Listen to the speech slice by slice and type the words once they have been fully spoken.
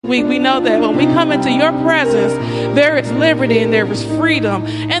week, we know that when we come into your presence, there is liberty and there is freedom.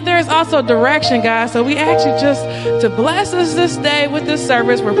 And there is also direction, God. So we ask you just to bless us this day with this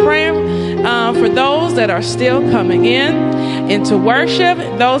service. We're praying for those that are still coming into worship,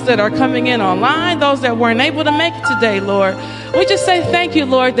 those that are coming in online, those that weren't able to make it today, Lord. We just say thank you,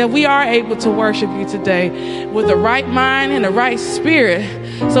 Lord, that we are able to worship you today with the right mind and the right spirit.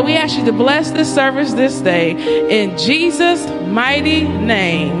 So we ask you to bless this service this day in Jesus' mighty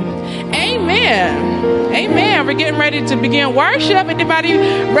name. Amen. Amen. We're getting ready to begin worship. Anybody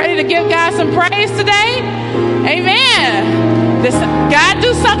ready to give God some praise today? Amen. God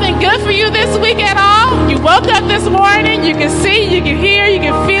do something good for you this week at all? You woke up this morning, you can see, you can hear, you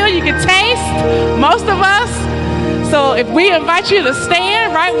can feel, you can taste, most of us. So if we invite you to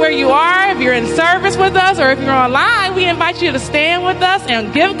stand right where you are, if you're in service with us or if you're online, we invite you to stand with us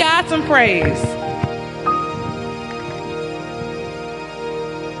and give God some praise.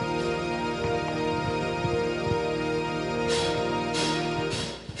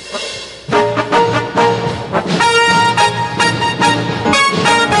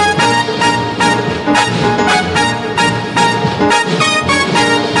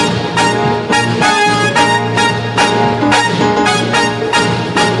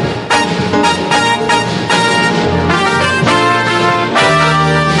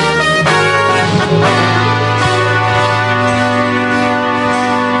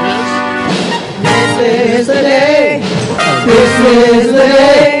 This is the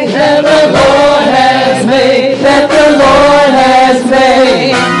day that the Lord has made, that the Lord has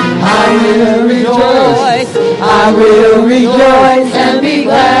made. I will rejoice, I will rejoice and be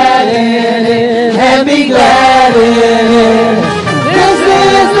glad in it, and be glad in it. This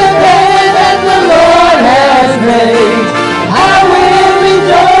is the day that the Lord has made. I will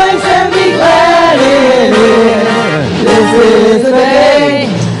rejoice and be glad in it. This is the day,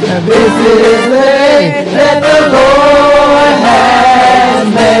 this is the day that the Lord has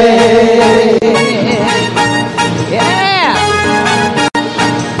made. Yeah.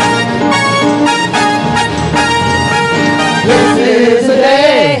 This is the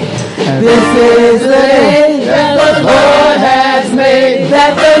day, this is the day that the Lord has made,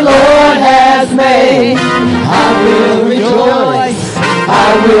 that the Lord has made. I will rejoice, I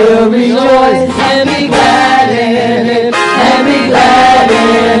will rejoice and be glad in it, and be glad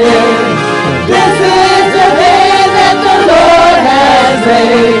in it. This is the day that the Lord has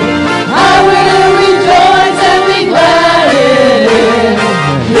made. I will rejoice and be glad in it.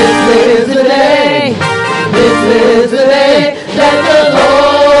 This is the day, this is the day that the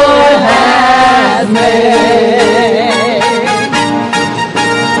Lord has made.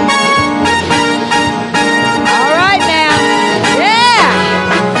 All right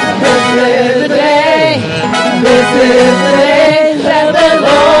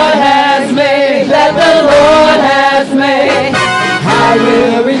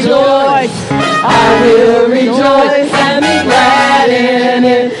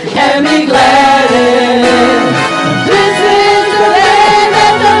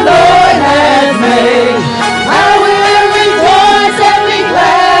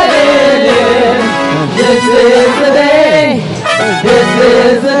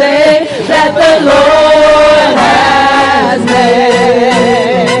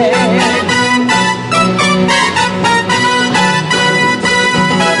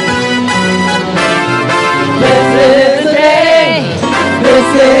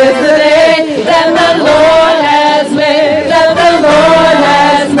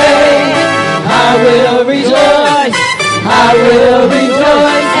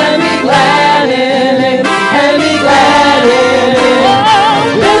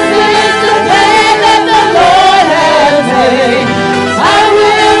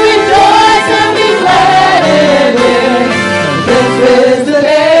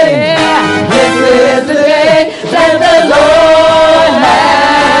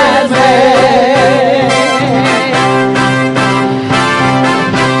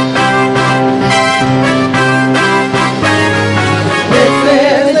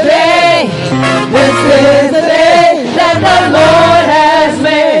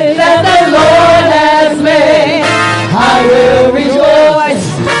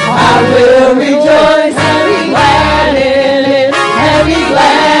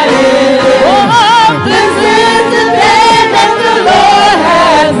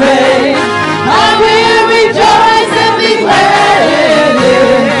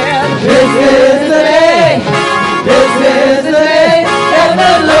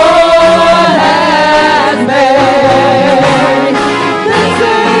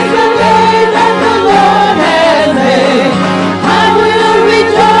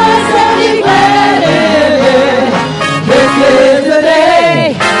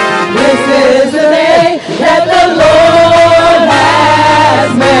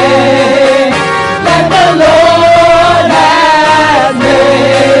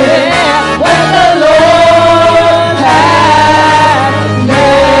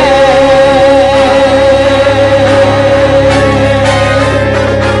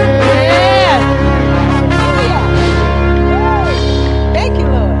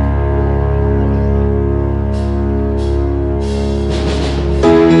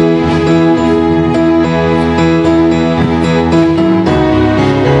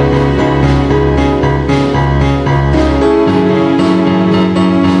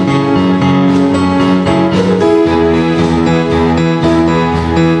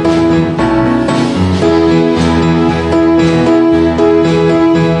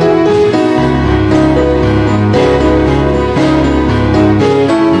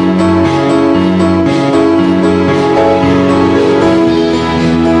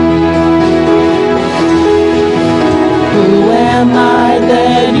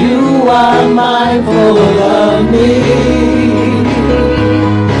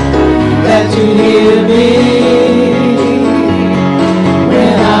you hear me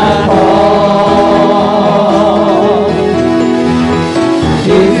when I call.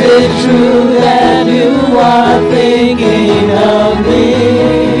 Is it true that you are thinking of me?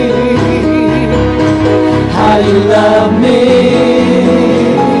 How you love me?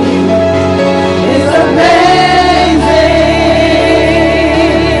 It's amazing.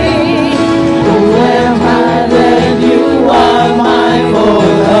 Who am I that you are mindful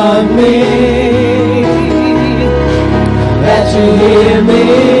of me? That you hear me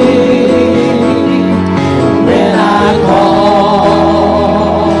when I call.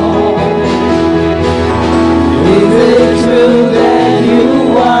 Is it true that you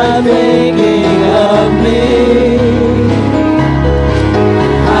are thinking of me?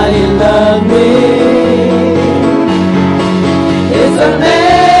 How you love me? It's amazing.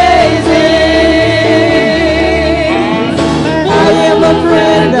 I am a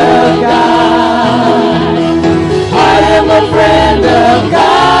friend of God. I am a friend of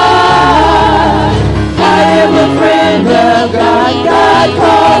God. I am a friend of God. God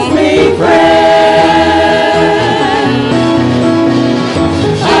calls me friend.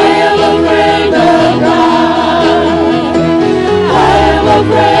 I am a friend of God. I am a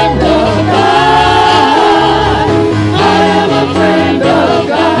friend of God. I am a friend of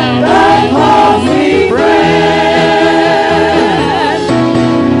God. God calls me friend.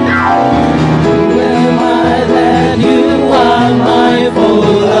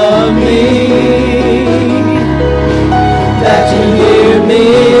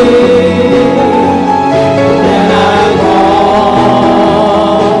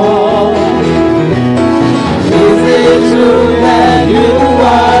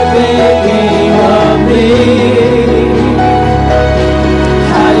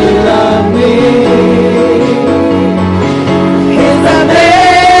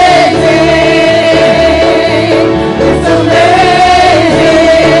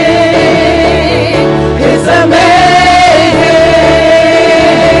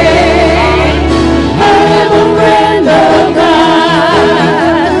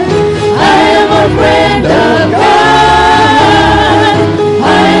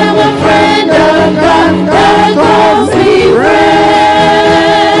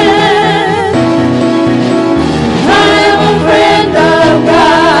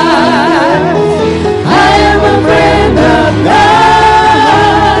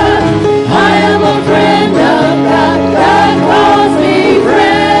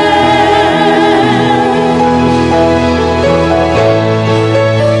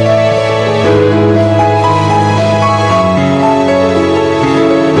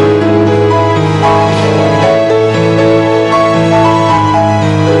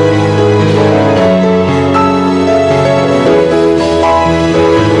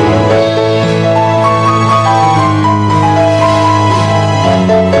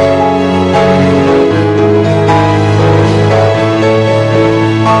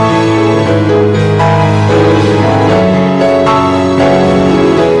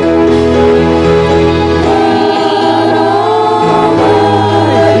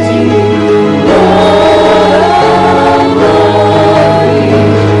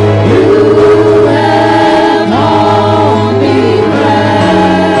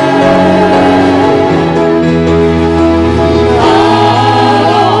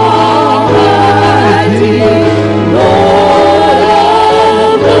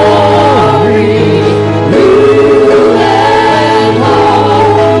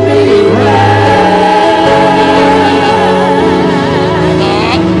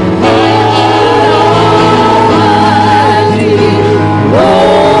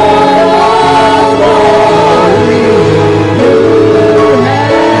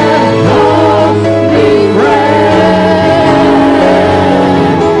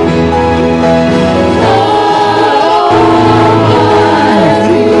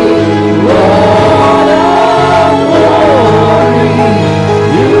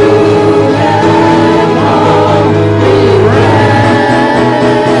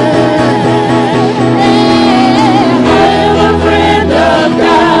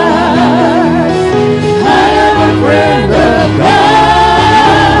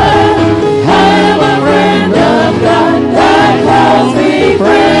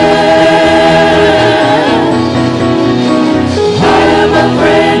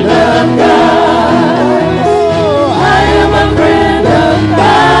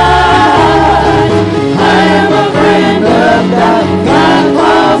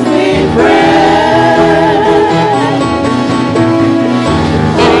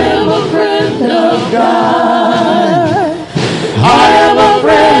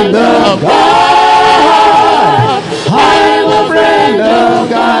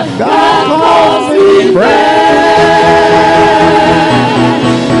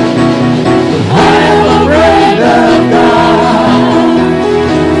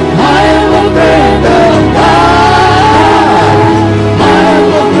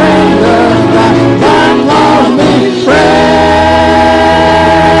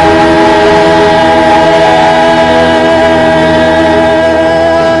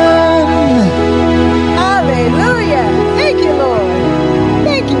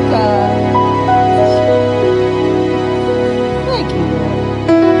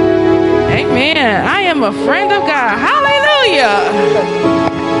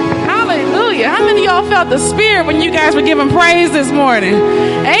 The Spirit when you guys were giving praise this morning.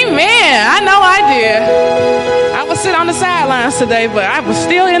 Amen. I know I did. I was sitting on the sidelines today, but I was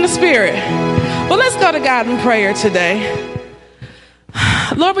still in the Spirit. Well, let's go to God in prayer today.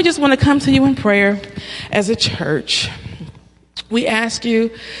 Lord, we just want to come to you in prayer as a church. We ask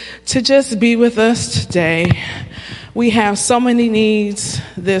you to just be with us today. We have so many needs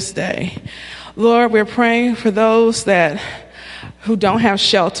this day. Lord, we're praying for those who don't have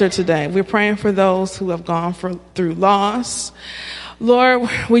shelter today. We're praying for those who have gone through loss. Lord,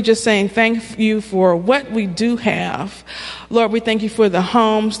 we're just saying thank you for what we do have. Lord, we thank you for the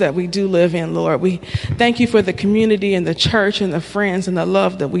homes that we do live in, Lord. We thank you for the community and the church and the friends and the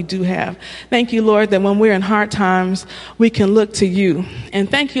love that we do have. Thank you, Lord, that when we're in hard times, we can look to you. And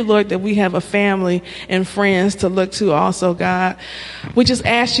thank you, Lord, that we have a family and friends to look to also, God. We just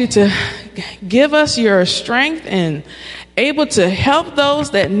ask you to give us your strength and able to help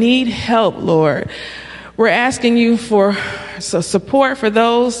those that need help, Lord. We're asking you for support for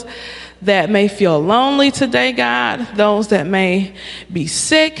those that may feel lonely today, God, those that may be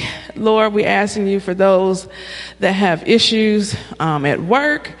sick. Lord, we're asking you for those that have issues at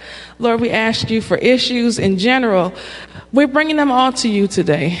work. Lord, we ask you for issues in general. We're bringing them all to you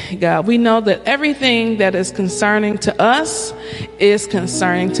today, God. We know that everything that is concerning to us is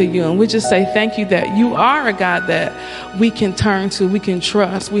concerning to you. And we just say thank you that you are a God that we can turn to, we can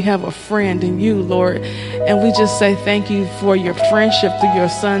trust. We have a friend in you, Lord. And we just say thank you for your friendship through your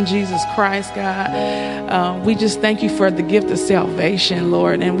son, Jesus Christ, God. We just thank you for the gift of salvation,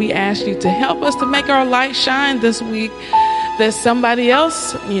 Lord. And we ask you to help us to make our light shine this week, that somebody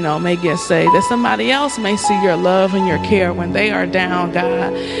else, may get saved, that somebody else may see your love and your care when they are down,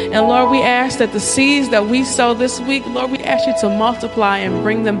 God. And Lord, we ask that the seeds that we sow this week, Lord, we ask you to multiply and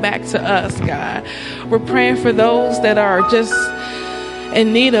bring them back to us, God. We're praying for those that are just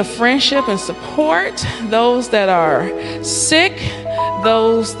in need of friendship and support, those that are sick,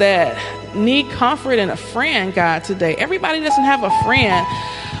 those that need comfort and a friend, God, today. Everybody doesn't have a friend.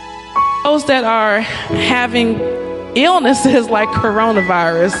 Those that are having illnesses like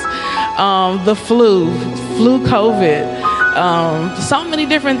coronavirus, the flu COVID, so many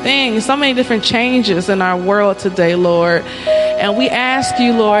different things, so many different changes in our world today, Lord. And we ask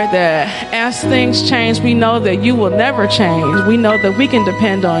you, Lord, that as things change, we know that you will never change. We know that we can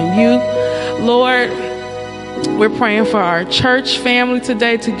depend on you, Lord. We're praying for our church family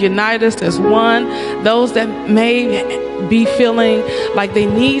today to unite us as one. Those that may be feeling like they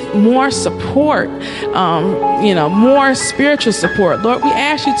need more support, more spiritual support. Lord, we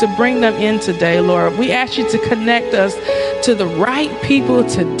ask you to bring them in today, Lord. We ask you to connect us to the right people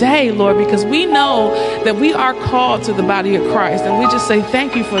today, Lord, because we know that we are called to the body of Christ. And we just say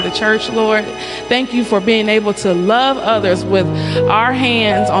thank you for the church, Lord. Thank you for being able to love others with our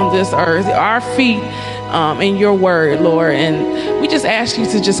hands on this earth, our feet in your word, Lord. And we just ask you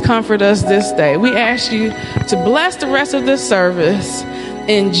to just comfort us this day. We ask you to bless the rest of this service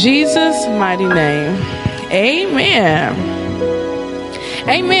in Jesus' mighty name. Amen.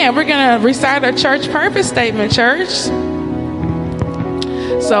 Amen. We're going to recite our church purpose statement, church.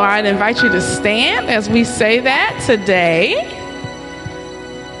 So I'd invite you to stand as we say that today.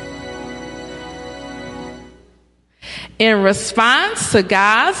 In response to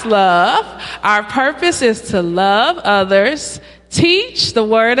God's love, our purpose is to love others, teach the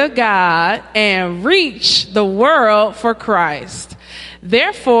word of God, and reach the world for Christ.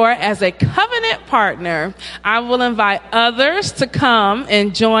 Therefore, as a covenant partner, I will invite others to come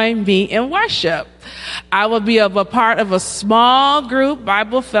and join me in worship. I will be a part of a small group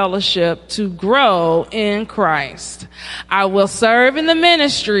Bible fellowship to grow in Christ. I will serve in the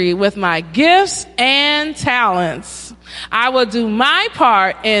ministry with my gifts and talents. I will do my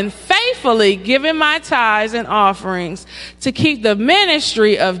part in faithfully giving my tithes and offerings to keep the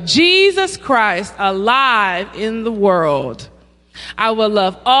ministry of Jesus Christ alive in the world. I will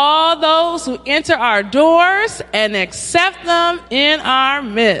love all those who enter our doors and accept them in our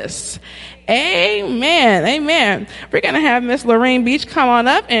midst. Amen. Amen. We're going to have Miss Lorraine Beach come on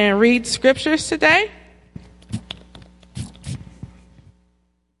up and read scriptures today.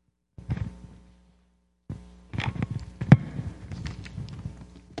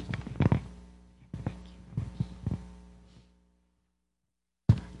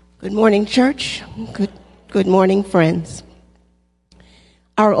 Good morning, church. Good morning, friends.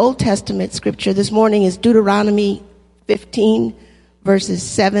 Our Old Testament scripture this morning is Deuteronomy 15, verses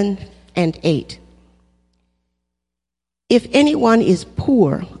 7 and 8. If anyone is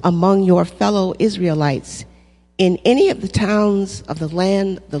poor among your fellow Israelites in any of the towns of the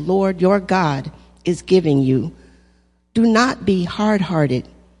land the Lord your God is giving you, do not be hard-hearted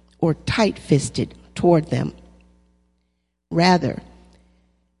or tight-fisted toward them. Rather,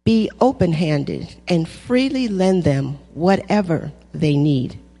 be open-handed and freely lend them whatever they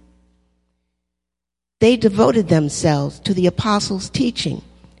need. They devoted themselves to the apostles' teaching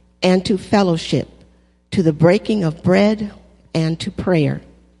and to fellowship, to the breaking of bread and to prayer.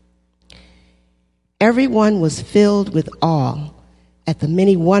 Everyone was filled with awe at the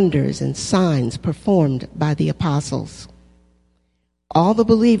many wonders and signs performed by the apostles. All the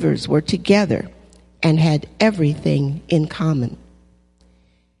believers were together and had everything in common.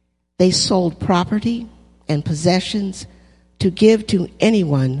 They sold property and possessions to give to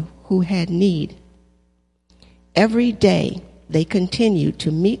anyone who had need. Every day they continued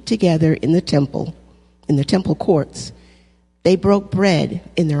to meet together in the temple courts. They broke bread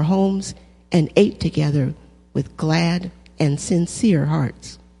in their homes and ate together with glad and sincere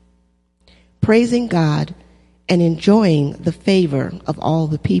hearts, praising God and enjoying the favor of all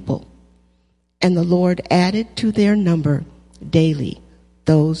the people. And the Lord added to their number daily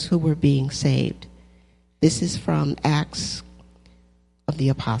those who were being saved. This is from Acts of the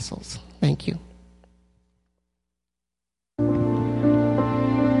Apostles. Thank you.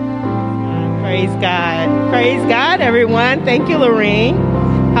 Praise God. Praise God, everyone. Thank you, Lorene.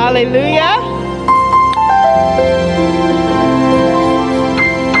 Hallelujah.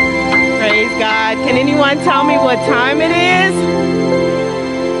 Praise God. Can anyone tell me what time it is?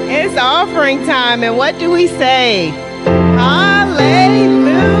 It's offering time. And what do we say?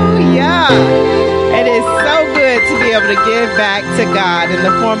 Hallelujah. It is so good to be able to give back to God in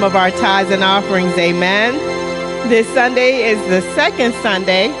the form of our tithes and offerings. Amen. This Sunday is the second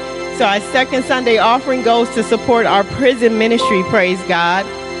Sunday. So our second Sunday offering goes to support our prison ministry, praise God.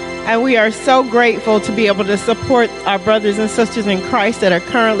 And we are so grateful to be able to support our brothers and sisters in Christ that are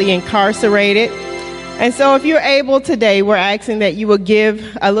currently incarcerated. And so if you're able today, we're asking that you will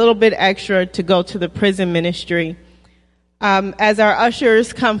give a little bit extra to go to the prison ministry. As our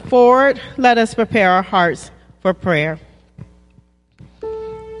ushers come forward, let us prepare our hearts for prayer.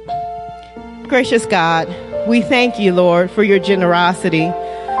 Gracious God, we thank you, Lord, for your generosity.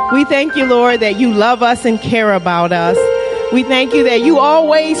 We thank you, Lord, that you love us and care about us. We thank you that you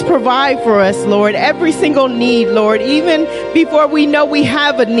always provide for us, Lord, every single need, Lord. Even before we know we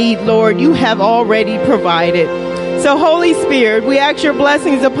have a need, Lord, you have already provided. So, Holy Spirit, we ask your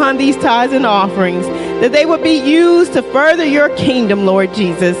blessings upon these tithes and offerings, that they would be used to further your kingdom, Lord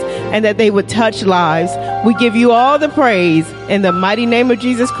Jesus, and that they would touch lives. We give you all the praise. In the mighty name of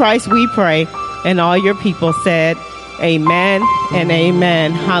Jesus Christ, we pray. And all your people said, amen and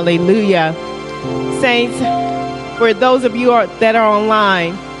amen. Hallelujah. Saints, for those of you that are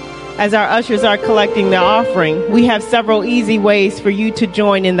online, as our ushers are collecting the offering, we have several easy ways for you to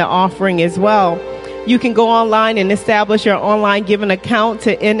join in the offering as well. You can go online and establish your online giving account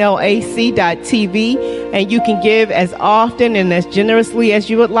to nlac.tv, and you can give as often and as generously as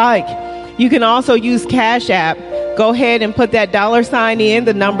you would like. You can also use Cash App. Go ahead and put that $sign in,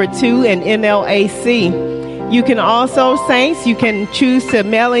 the number 2 and NLAC. You can also, saints, you can choose to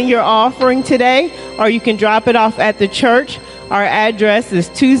mail in your offering today, or you can drop it off at the church. Our address is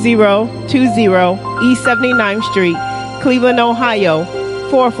 2020 East 79th Street, Cleveland, Ohio,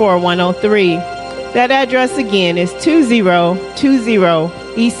 44103. That address again is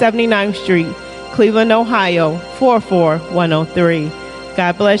 2020 East 79th Street, Cleveland, Ohio, 44103.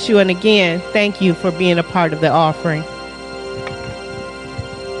 God bless you, and again, thank you for being a part of the offering.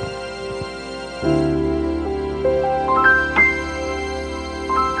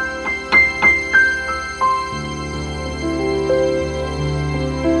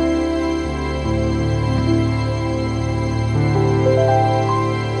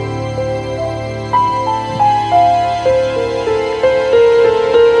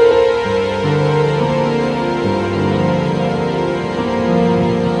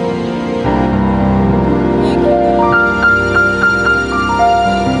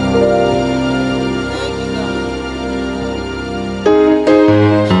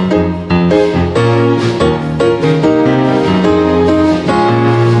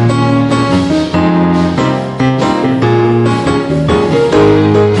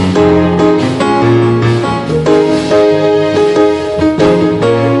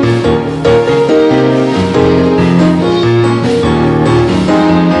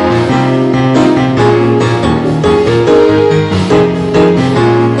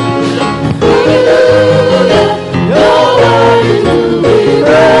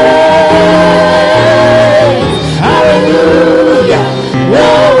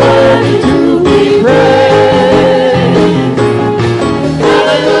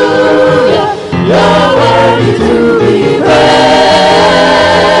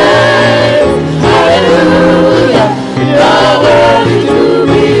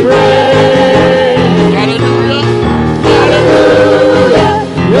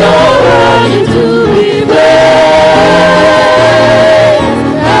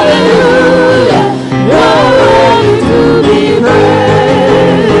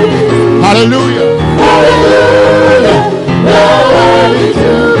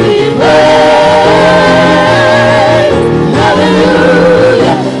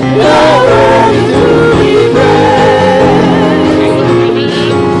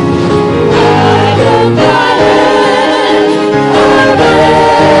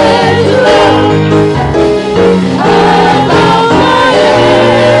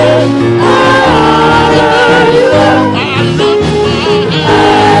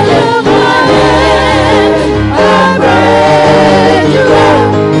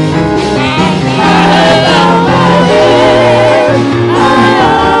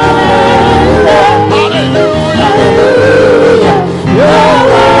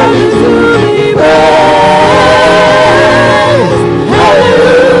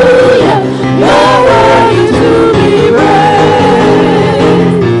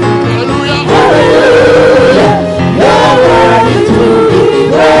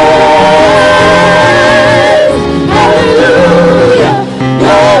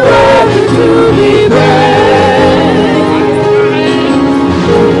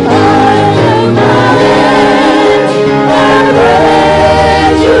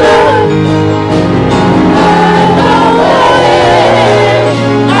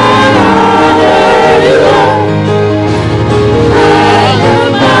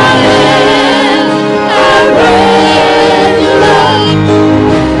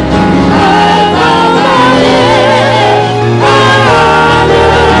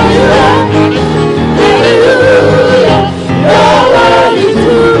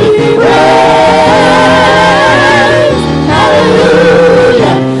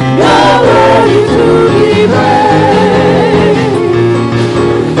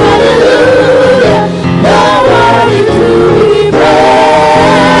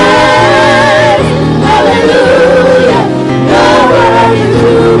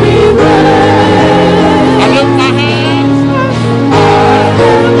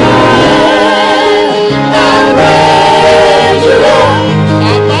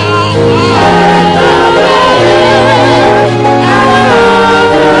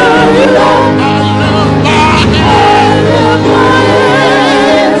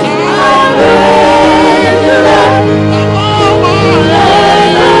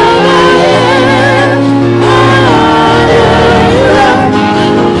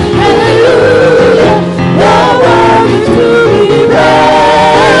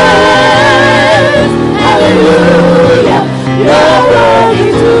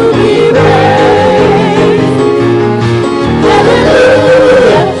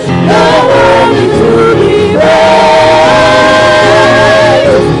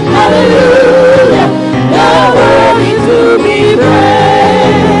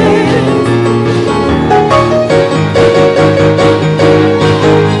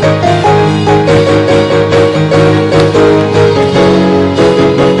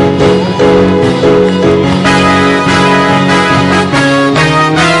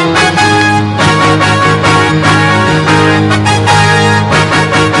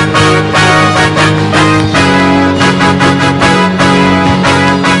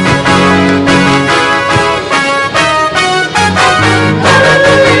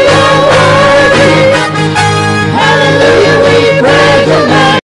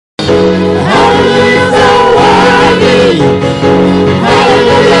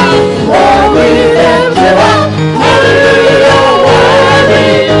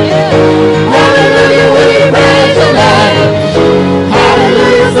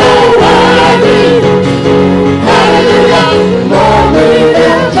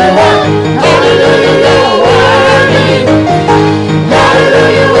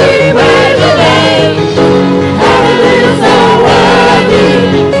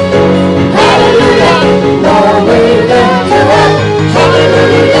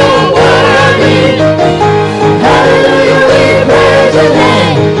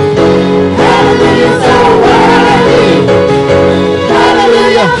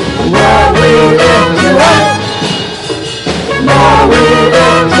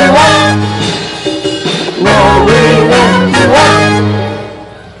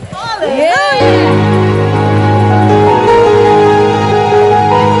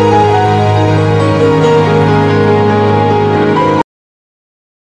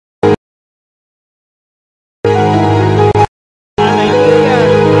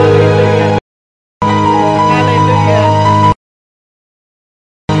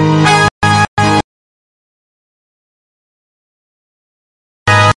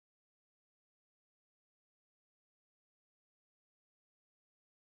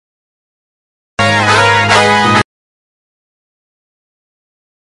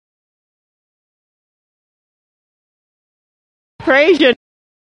 praise your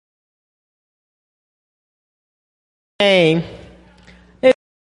name.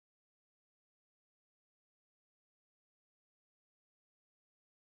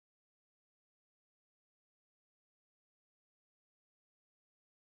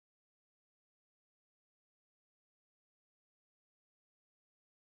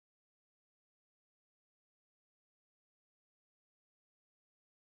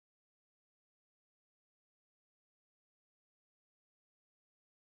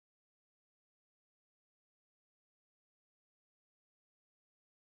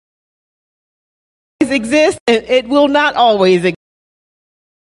 Exist, and it will not always exist.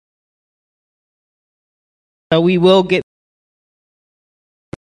 So we will get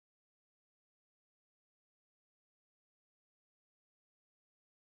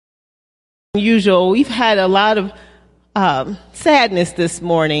unusual. We've had a lot of sadness this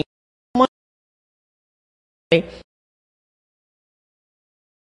morning.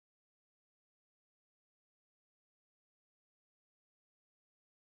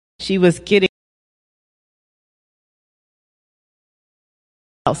 She was getting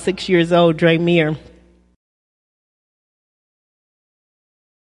about 6 years old, Dramier.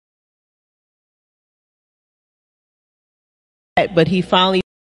 But he finally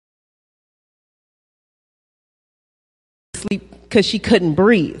sleep because she couldn't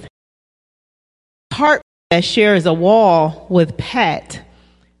breathe. Heart that shares a wall with Pat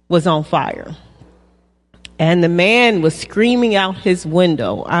was on fire. And the man was screaming out his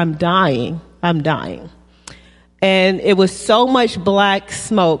window, "I'm dying, I'm dying." And it was so much black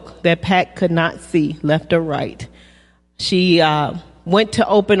smoke that Pat could not see left or right. She went to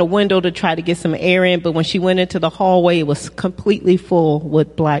open a window to try to get some air in, but when she went into the hallway, it was completely full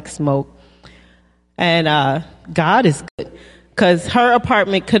with black smoke. And God is good, because her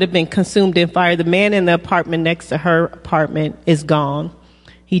apartment could have been consumed in fire. The man in the apartment next to her apartment is gone.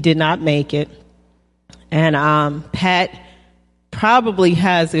 He did not make it. And Pat probably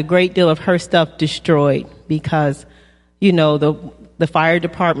has a great deal of her stuff destroyed because, you know, the fire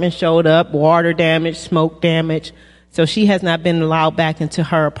department showed up, water damage, smoke damage. So she has not been allowed back into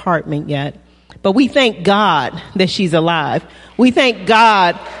her apartment yet. But we thank God that she's alive. We thank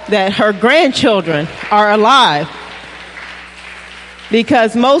God that her grandchildren are alive.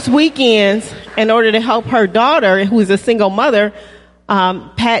 Because most weekends, in order to help her daughter, who is a single mother,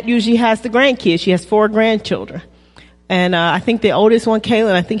 Pat usually has the grandkids. She has 4 grandchildren. And I think the oldest one,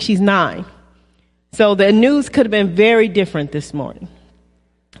 Kaylin, I think she's 9. So the news could have been very different this morning.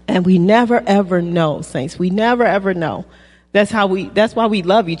 And we never, ever know, saints. We never, ever know. That's why we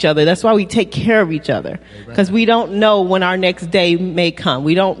love each other. That's why we take care of each other. Because we don't know when our next day may come.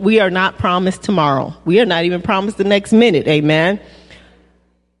 We are not promised tomorrow. We are not even promised the next minute. Amen.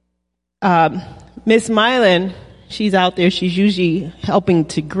 Miss Mylan, she's out there. She's usually helping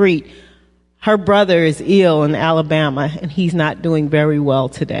to greet. Her brother is ill in Alabama, and he's not doing very well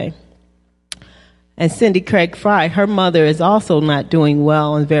today. And Cindy Craig Fry, her mother is also not doing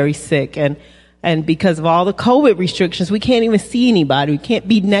well and very sick. And because of all the COVID restrictions, we can't even see anybody. We can't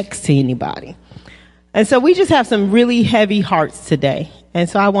be next to anybody. And so we just have some really heavy hearts today. And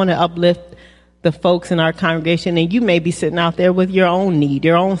so I want to uplift the folks in our congregation. And you may be sitting out there with your own need,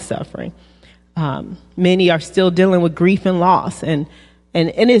 your own suffering. Many are still dealing with grief and loss. And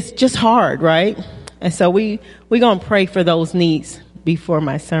it's just hard, right? And so we're going to pray for those needs before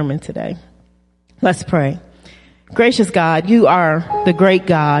my sermon today. Let's pray. Gracious God, you are the great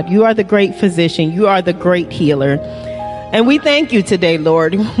God. You are the great physician. You are the great healer. And we thank you today,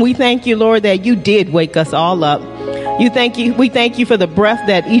 Lord. We thank you, Lord, that you did wake us all up. We thank you for the breath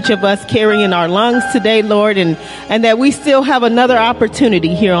that each of us carry in our lungs today, Lord, and that we still have another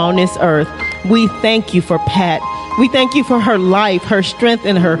opportunity here on this earth. We thank you for Pat. We thank you for her life, her strength,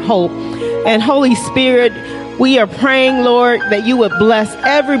 and her hope. And Holy Spirit, we are praying, Lord, that you would bless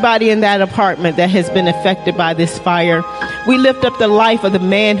everybody in that apartment that has been affected by this fire. We lift up the life of the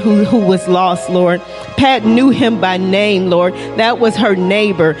man who was lost, Lord. Pat knew him by name, Lord. That was her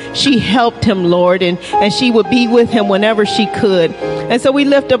neighbor. She helped him, Lord, and she would be with him whenever she could. And so we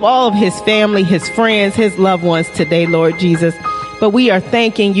lift up all of his family, his friends, his loved ones today, Lord Jesus. But we are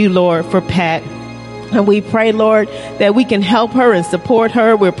thanking you, Lord, for Pat. And we pray, Lord, that we can help her and support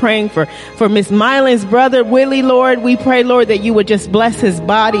her. We're praying for Miss Mylan's brother, Willie, Lord. We pray, Lord, that you would just bless his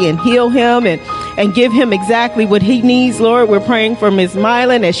body and heal him and give him exactly what he needs, Lord. We're praying for Miss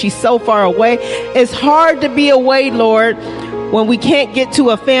Mylan as she's so far away. It's hard to be away, Lord, when we can't get to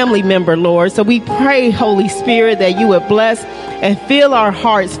a family member, Lord. So we pray, Holy Spirit, that you would bless and fill our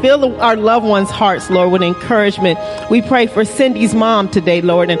hearts, fill our loved ones' hearts, Lord, with encouragement. We pray for Cindy's mom today,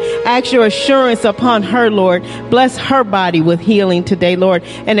 Lord, and ask your assurance upon her, Lord. Bless her body with healing today, Lord.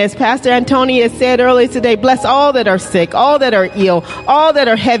 And as Pastor Antonia said earlier today, bless all that are sick, all that are ill, all that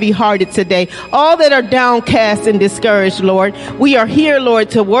are heavy-hearted today, all that are downcast and discouraged, Lord. We are here, Lord,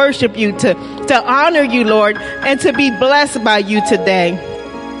 to worship you, to honor you, Lord, and to be blessed by you today.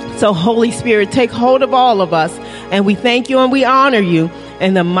 So Holy Spirit, take hold of all of us, and we thank you and we honor you.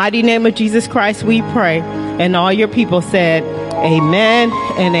 In the mighty name of Jesus Christ, we pray. And all your people said, amen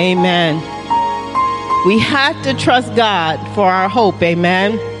and amen. We have to trust God for our hope.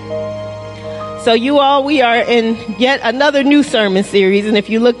 Amen. So you all, we are in yet another new sermon series. And if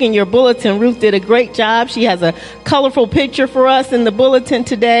you look in your bulletin, Ruth did a great job. She has a colorful picture for us in the bulletin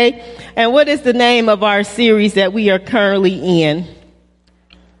today. And what is the name of our series that we are currently in?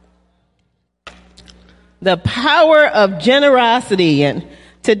 The power of generosity. And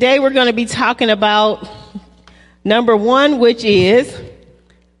today we're going to be talking about number 1, which is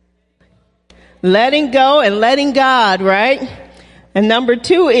letting go and letting God, right? And number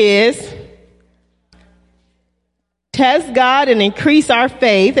 2 is test God and increase our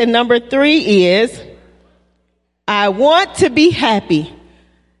faith. And number 3 is I want to be happy.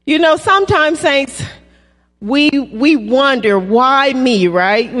 You know, sometimes, saints, we wonder why me,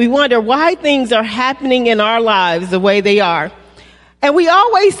 right? We wonder why things are happening in our lives the way they are. And we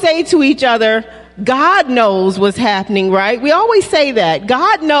always say to each other, God knows what's happening, right? We always say that.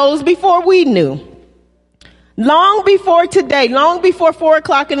 God knows before we knew. Long before today, long before 4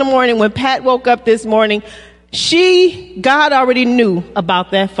 o'clock in the morning when Pat woke up this morning, God already knew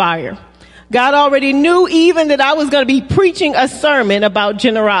about that fire. God already knew even that I was going to be preaching a sermon about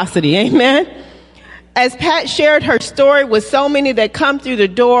generosity. Amen. As Pat shared her story with so many that come through the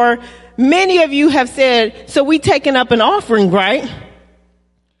door, many of you have said, so we taking up an offering, right?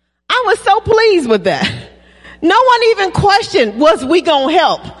 I was so pleased with that. No one even questioned, was we going to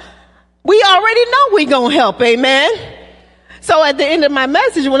help? We already know we going to help. Amen. So at the end of my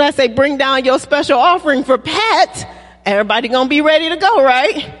message, when I say bring down your special offering for Pat, everybody going to be ready to go,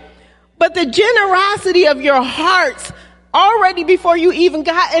 right? But the generosity of your hearts, already before you even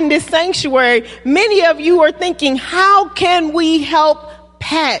got in this sanctuary, many of you are thinking, how can we help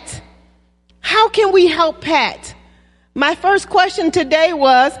Pat? How can we help Pat? My first question today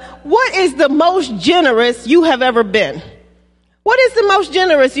was, what is the most generous you have ever been? What is the most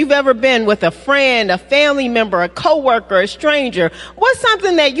generous you've ever been with a friend, a family member, a coworker, a stranger? What's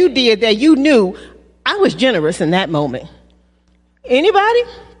something that you did that you knew I was generous in that moment? Anybody?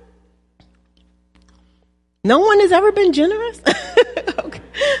 No one has ever been generous? Okay.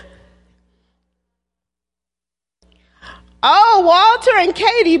 Oh, Walter and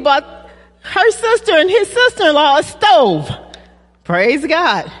Katie bought her sister and his sister-in-law a stove. Praise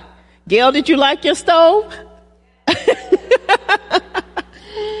God. Gail, did you like your stove?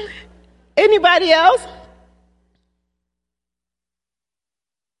 Anybody else?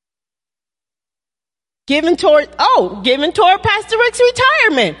 Giving toward Pastor Rick's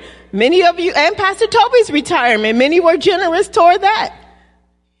retirement. Many of you, and Pastor Toby's retirement, many were generous toward that.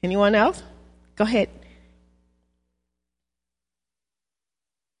 Anyone else? Go ahead.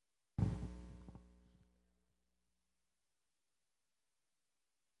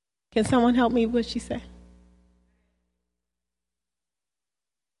 Can someone help me with what she said?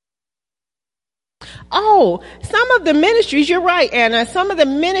 Oh, some of the ministries, you're right, Anna, some of the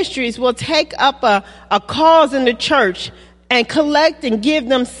ministries will take up a cause in the church and collect and give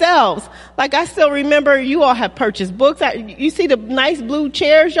themselves. Like I still remember you all have purchased books. You see the nice blue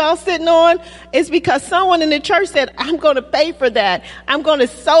chairs y'all sitting on? It's because someone in the church said, I'm going to pay for that. I'm going to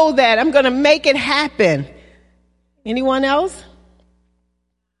sow that. I'm going to make it happen. Anyone else?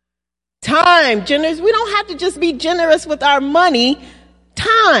 Time, generous. We don't have to just be generous with our money.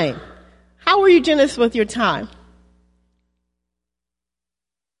 Time. How are you generous with your time?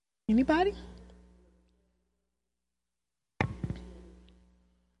 Anybody?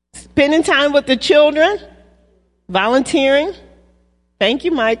 Spending time with the children, volunteering. Thank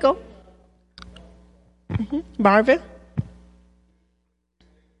you, Michael. Marvin.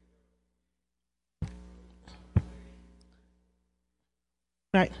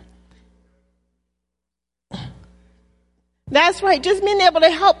 Right. That's right. Just being able to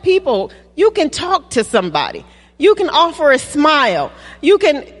help people. You can talk to somebody. You can offer a smile. You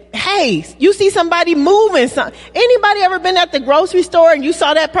can, hey, you see somebody moving. Anybody ever been at the grocery store and you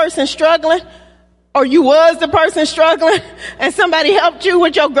saw that person struggling? Or you was the person struggling and somebody helped you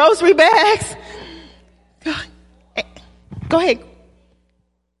with your grocery bags? Go ahead.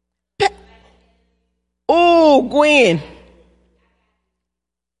 Oh, Gwen.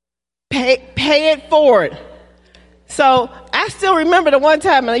 Pay it forward. So I still remember the one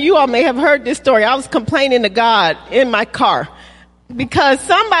time, and you all may have heard this story. I was complaining to God in my car because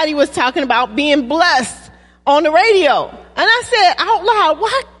somebody was talking about being blessed on the radio. And I said out loud,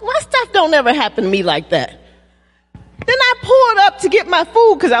 why stuff don't ever happen to me like that? Then I pulled up to get my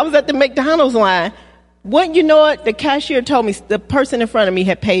food because I was at the McDonald's line. Wouldn't you know it? The cashier told me the person in front of me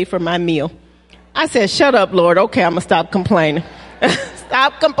had paid for my meal. I said, shut up, Lord. Okay, I'm going to stop complaining.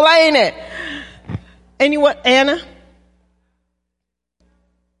 Stop complaining. Anyone? Anna?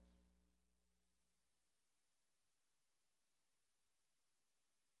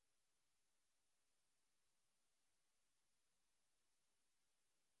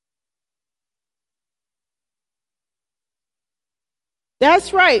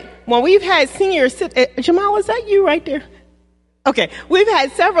 That's right. When we've had senior Jamal, was that you right there? Okay. We've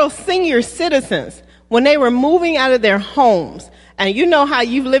had several senior citizens when they were moving out of their homes. And you know how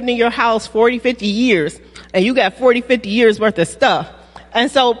you've lived in your house 40, 50 years, and you got 40, 50 years worth of stuff. And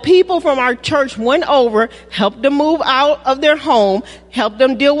so people from our church went over, helped them move out of their home, helped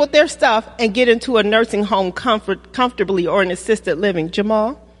them deal with their stuff, and get into a nursing home comfortably or an assisted living.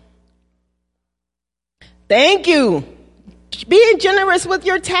 Jamal? Thank you. Being generous with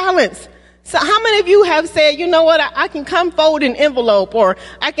your talents. So how many of you have said, you know what, I can come fold an envelope, or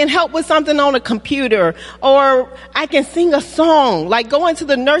I can help with something on a computer, or I can sing a song, like going to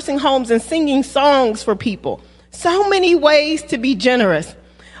the nursing homes and singing songs for people. So many ways to be generous.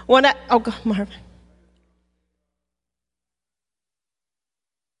 Go, Marvin.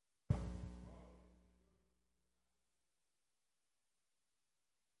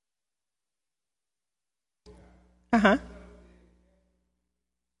 Uh-huh.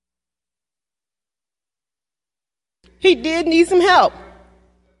 He did need some help.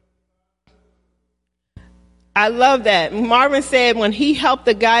 I love that. Marvin said when he helped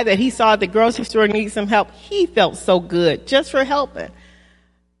the guy that he saw at the grocery store need some help, he felt so good just for helping.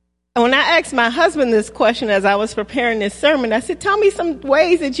 And when I asked my husband this question as I was preparing this sermon, I said, tell me some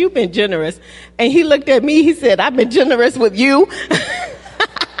ways that you've been generous. And he looked at me, he said, I've been generous with you.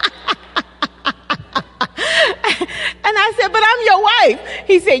 And I said, but I'm your wife.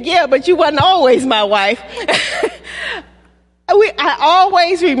 He said, yeah, but you wasn't always my wife. I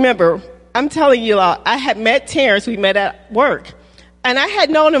always remember, I'm telling you all, I had met Terrence, we met at work. And I had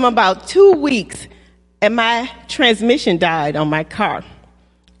known him about 2 weeks, and my transmission died on my car.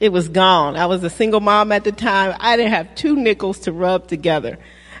 It was gone. I was a single mom at the time. I didn't have 2 nickels to rub together.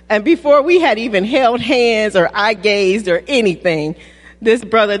 And before we had even held hands or eye gazed or anything, this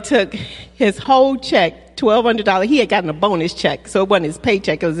brother took his whole check, $1,200. He had gotten a bonus check, so it wasn't his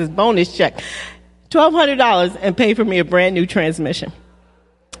paycheck, it was his bonus check. $1,200 and paid for me a brand new transmission.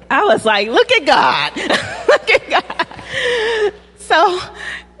 I was like, look at God. Look at God.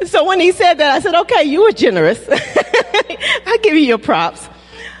 So when he said that, I said, okay, you were generous. I'll give you your props.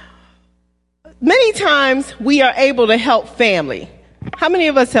 Many times we are able to help family. How many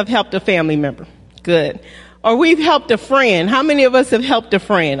of us have helped a family member? Good. Or we've helped a friend. How many of us have helped a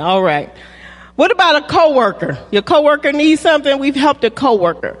friend? All right. What about a coworker? Your coworker needs something, we've helped a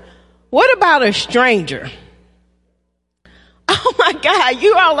coworker. What about a stranger? Oh my God,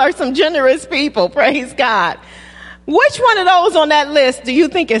 you all are some generous people. Praise God. Which one of those on that list do you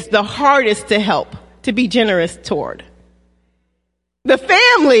think is the hardest to help, to be generous toward? The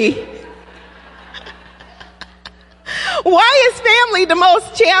family. Why is family the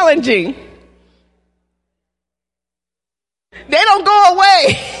most challenging? They don't go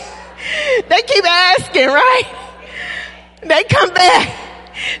away. They keep asking, right? They come back.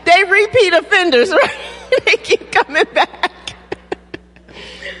 They repeat offenders, right? They keep coming back.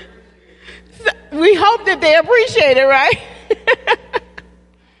 We hope that they appreciate it, right?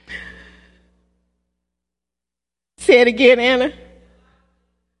 Say it again, Anna.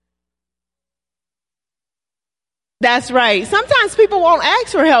 That's right. Sometimes people won't ask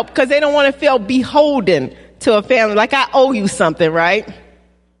for help because they don't want to feel beholden to a family, like I owe you something, right?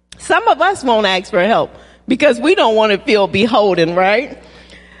 Some of us won't ask for help because we don't want to feel beholden, right?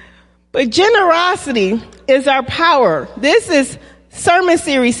 But generosity is our power. This is sermon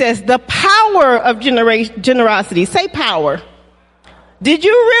series says the power of generosity. Say power. Did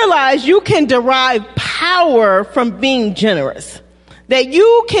you realize you can derive power from being generous? That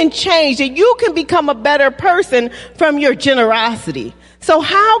you can change, that you can become a better person from your generosity. So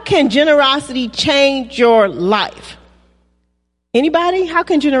how can generosity change your life? Anybody? How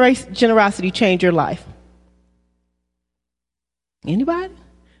can generosity change your life? Anybody?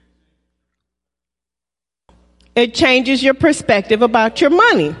 It changes your perspective about your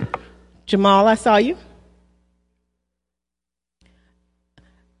money. Jamal, I saw you.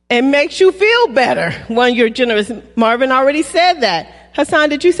 It makes you feel better when you're generous. Marvin already said that. Hassan,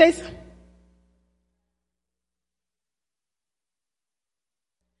 did you say so?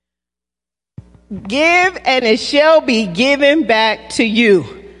 Give and it shall be given back to you.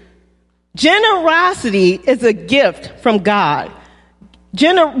 Generosity is a gift from God.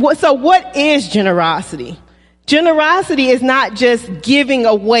 So what is generosity? Generosity is not just giving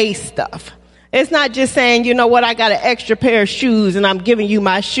away stuff. It's not just saying, you know what, I got an extra pair of shoes and I'm giving you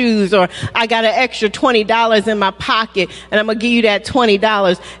my shoes, or I got an extra $20 in my pocket and I'm going to give you that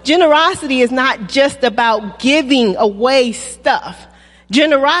 $20. Generosity is not just about giving away stuff.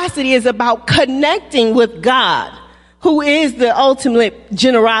 Generosity is about connecting with God, who is the ultimate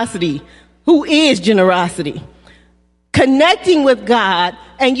generosity, who is generosity. Connecting with God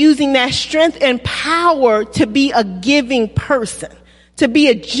and using that strength and power to be a giving person, to be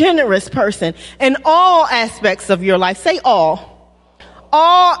a generous person in all aspects of your life. Say all.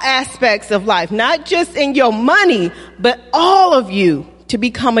 All aspects of life, not just in your money, but all of you to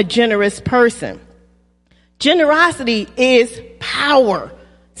become a generous person. Generosity is power.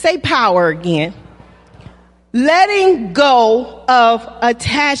 Say power again. Letting go of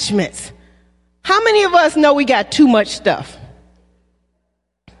attachments. How many of us know we got too much stuff?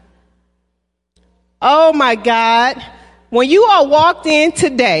 Oh my God. When you all walked in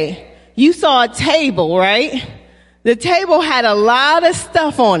today, you saw a table, right? The table had a lot of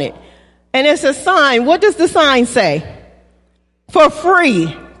stuff on it. And it's a sign. What does the sign say? For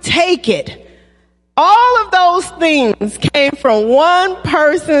free. Take it. All of those things came from one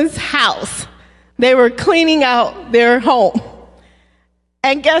person's house. They were cleaning out their home.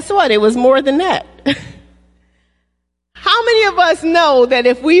 And guess what? It was more than that. How many of us know that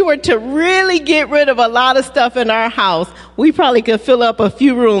if we were to really get rid of a lot of stuff in our house, we probably could fill up a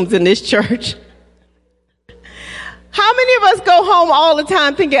few rooms in this church? How many of us go home all the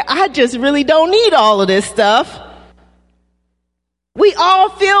time thinking, I just really don't need all of this stuff? We all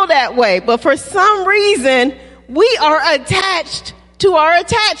feel that way, but for some reason, we are attached to our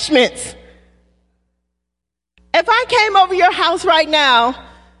attachments. If I came over your house right now,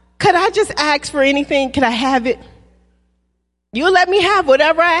 could I just ask for anything? Could I have it? You'll let me have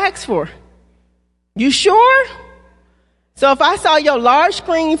whatever I ask for. You sure? So if I saw your large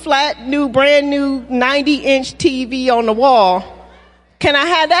screen, flat, new, brand new 90-inch TV on the wall, can I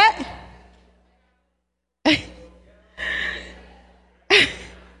have that?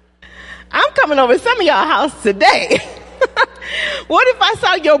 I'm coming over to some of y'all house today. What if I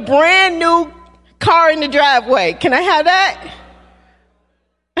saw your brand new car in the driveway? Can I have that?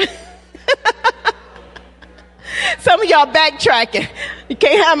 Some of y'all backtracking. You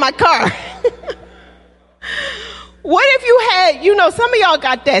can't have my car. What if you had, some of y'all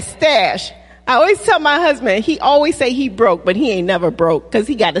got that stash. I always tell my husband, he always say he broke, but he ain't never broke because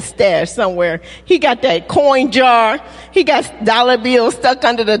he got a stash somewhere. He got that coin jar. He got dollar bills stuck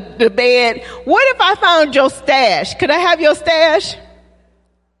under the bed. What if I found your stash? Could I have your stash?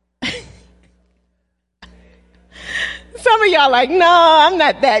 Some of y'all like, no, I'm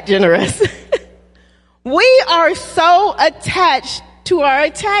not that generous. We are so attached to our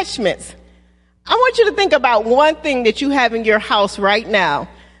attachments. I want you to think about one thing that you have in your house right now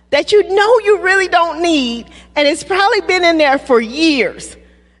that you know you really don't need, and it's probably been in there for years.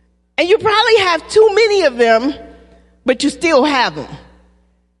 And you probably have too many of them, but you still have them.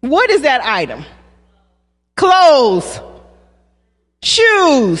 What is that item? Clothes,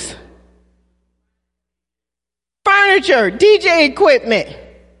 shoes, furniture, DJ equipment.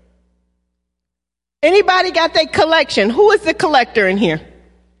 Anybody got their collection? Who is the collector in here?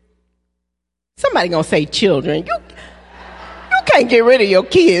 Somebody gonna say children. You can't get rid of your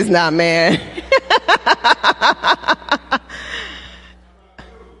kids now, man.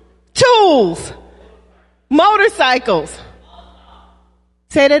 Tools, motorcycles.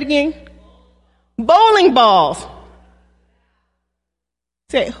 Say that again. Bowling balls.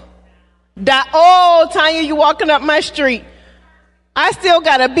 Say, Tanya, you walking up my street. I still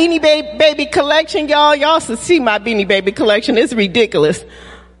got a Beanie Baby collection, y'all. Y'all should see my Beanie Baby collection. It's ridiculous.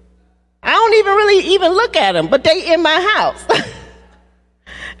 I don't even look at them, but they in my house.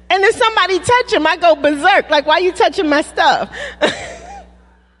 And if somebody touch them, I go berserk. Like, why you touching my stuff?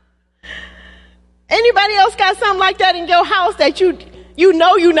 Anybody else got something like that in your house that you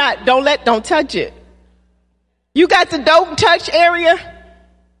know you not, don't touch it? You got the don't touch area?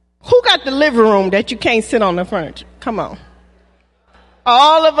 Who got the living room that you can't sit on the furniture? Come on.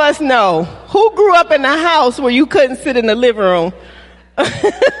 All of us know. Who grew up in a house where you couldn't sit in the living room?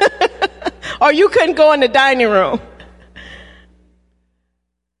 or you couldn't go in the dining room.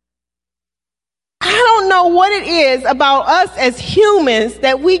 I don't know what it is about us as humans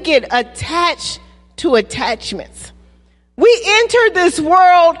that we get attached to attachments. We enter this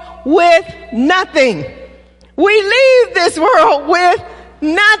world with nothing. We leave this world with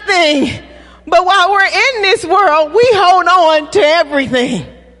nothing. But while we're in this world, we hold on to everything.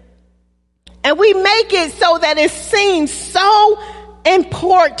 And we make it so that it seems so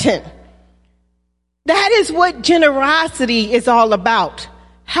important. That is what generosity is all about.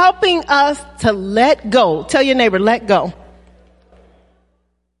 Helping us to let go. Tell your neighbor, let go.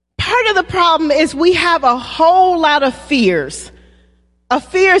 Part of the problem is we have a whole lot of fears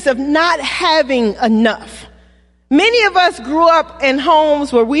of not having enough. Many of us grew up in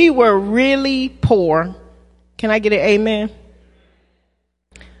homes where we were really poor. Can I get an amen?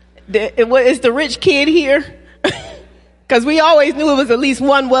 Is the rich kid here? Because we always knew it was at least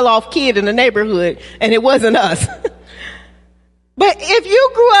one well-off kid in the neighborhood, and it wasn't us. But if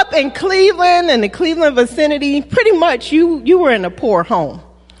you grew up in Cleveland and the Cleveland vicinity, pretty much you were in a poor home.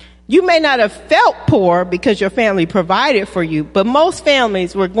 You may not have felt poor because your family provided for you, but most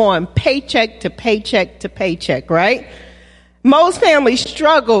families were going paycheck to paycheck to paycheck, right? Most families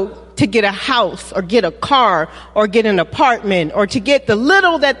struggled to get a house or get a car or get an apartment or to get the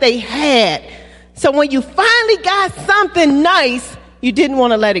little that they had. So when you finally got something nice, you didn't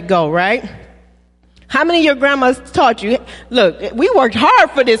want to let it go, right? How many of your grandmas taught you, look, we worked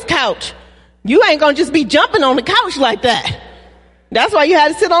hard for this couch. You ain't going to just be jumping on the couch like that. That's why you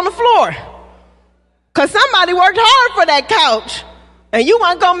had to sit on the floor. Because somebody worked hard for that couch. And you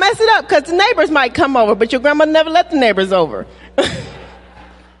weren't going to mess it up because the neighbors might come over, but your grandma never let the neighbors over.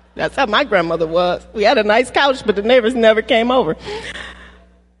 That's how my grandmother was. We had a nice couch, but the neighbors never came over.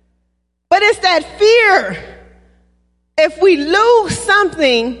 But it's that fear. If we lose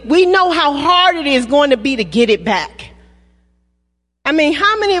something, we know how hard it is going to be to get it back. I mean,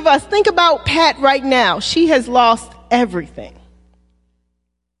 how many of us think about Pat right now? She has lost everything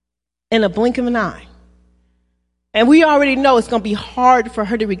in a blink of an eye. And we already know it's going to be hard for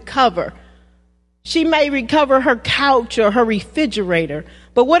her to recover. She may recover her couch or her refrigerator,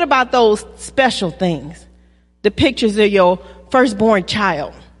 but what about those special things? The pictures of your firstborn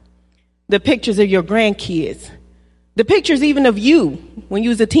child, the pictures of your grandkids, the pictures even of you when you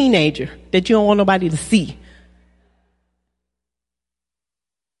was a teenager that you don't want nobody to see.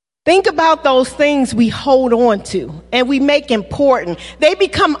 Think about those things we hold on to and we make important. They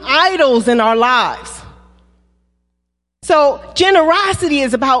become idols in our lives. So generosity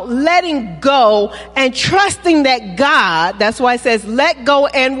is about letting go and trusting that God, that's why it says let go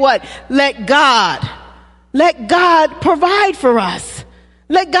and what? Let God provide for us.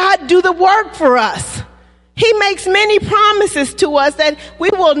 Let God do the work for us. He makes many promises to us that we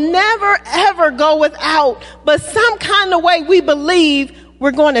will never ever go without, but some kind of way we believe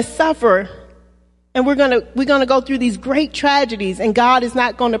we're going to suffer and we're going to go through these great tragedies and God is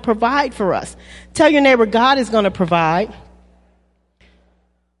not going to provide for us. Tell your neighbor, God is going to provide.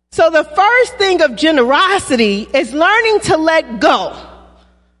 So the first thing of generosity is learning to let go.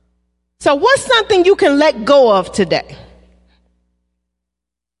 So what's something you can let go of today?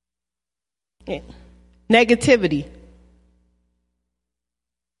 Negativity.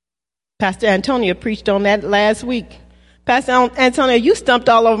 Pastor Antonia preached on that last week. Pastor Antonia, you stumped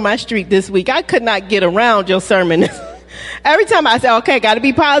all over my street this week. I could not get around your sermon. Every time I said, okay, got to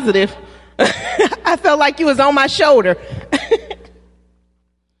be positive, I felt like you was on my shoulder.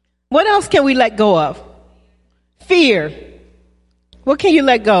 What else can we let go of? Fear. What can you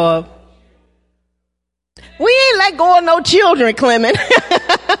let go of? We ain't let go of no children, Clement.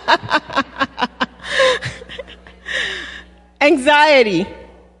 Anxiety.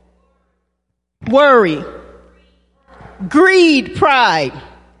 Worry. Greed, pride.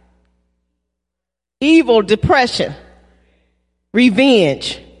 Evil, depression.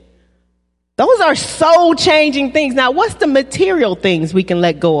 Revenge. Those are soul-changing things. Now, what's the material things we can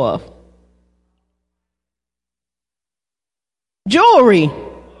let go of? Jewelry,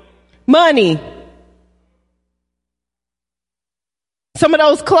 money, some of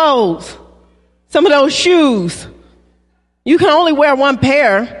those clothes, some of those shoes. You can only wear one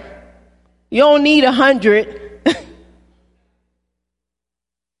pair. You don't need 100.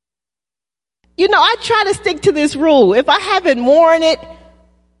 You know, I try to stick to this rule. If I haven't worn it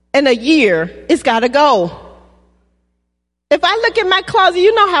in a year, it's got to go. If I look at my closet,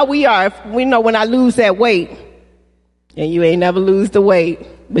 you know how we are. We know when I lose that weight, and you ain't never lose the weight,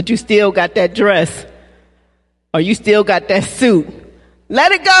 but you still got that dress, or you still got that suit.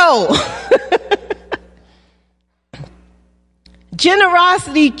 Let it go.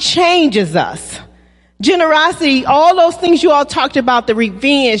 Generosity changes us. Generosity, all those things you all talked about, the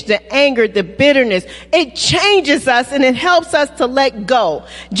revenge, the anger, the bitterness, it changes us and it helps us to let go.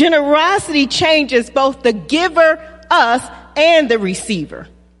 Generosity changes both the giver, us, and the receiver.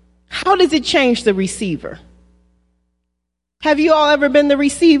 How does it change the receiver? Have you all ever been the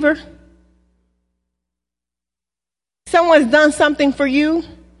receiver? Someone's done something for you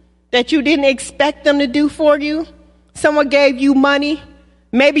that you didn't expect them to do for you. Someone gave you money.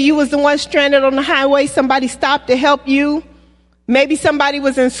 Maybe you was the one stranded on the highway. Somebody stopped to help you. Maybe somebody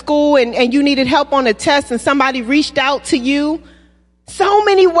was in school and you needed help on a test and somebody reached out to you. So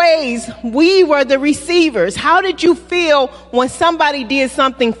many ways we were the receivers. How did you feel when somebody did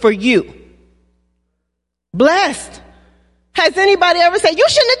something for you? Blessed. Has anybody ever said, you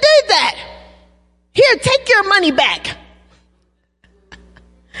shouldn't have did that? Here, take your money back.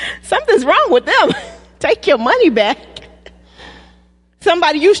 Something's wrong with them. Take your money back.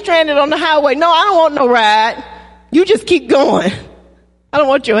 Somebody, you stranded on the highway. No, I don't want no ride. You just keep going. I don't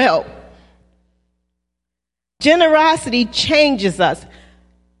want your help. Generosity changes us.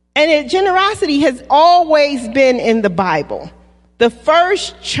 And generosity has always been in the Bible. The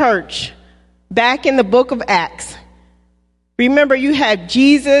first church back in the book of Acts. Remember, you had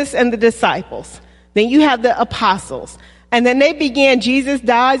Jesus and the disciples. Then you have the apostles. And then they began, Jesus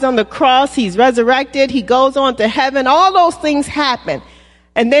dies on the cross. He's resurrected. He goes on to heaven. All those things happen.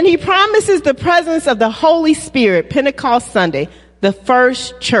 And then he promises the presence of the Holy Spirit, Pentecost Sunday, the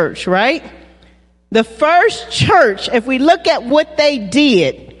first church, right? The first church, if we look at what they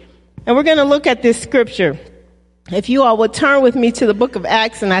did, and we're going to look at this scripture. If you all would turn with me to the book of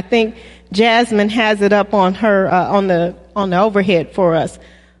Acts, and I think Jasmine has it up on her, on the overhead for us.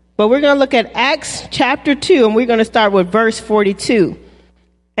 But we're going to look at Acts chapter 2, and we're going to start with verse 42.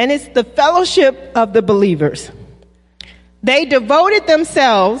 And it's the fellowship of the believers. They devoted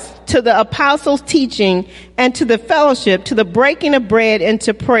themselves to the apostles' teaching and to the fellowship, to the breaking of bread and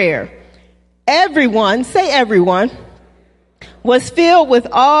to prayer. Everyone, say everyone, was filled with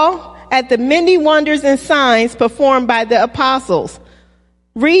awe at the many wonders and signs performed by the apostles.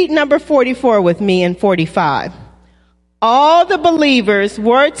 Read number 44 with me and 45. All the believers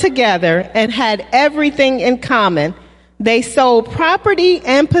were together and had everything in common. They sold property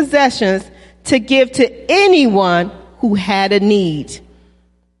and possessions to give to anyone who had a need.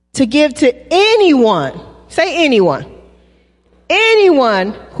 To give to anyone. Say anyone.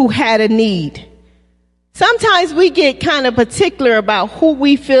 Anyone who had a need. Sometimes we get kind of particular about who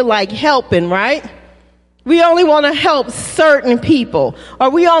we feel like helping, right? We only want to help certain people,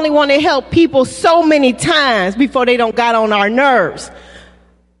 or we only want to help people so many times before they don't got on our nerves.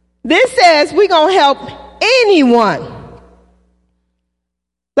 This says we're going to help anyone.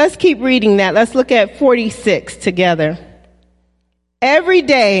 Let's keep reading that. Let's look at 46 together. Every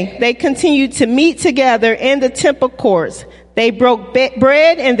day they continued to meet together in the temple courts. They broke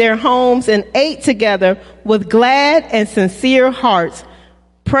bread in their homes and ate together with glad and sincere hearts,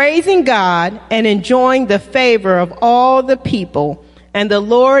 praising God and enjoying the favor of all the people. And the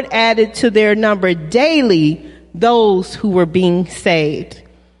Lord added to their number daily those who were being saved.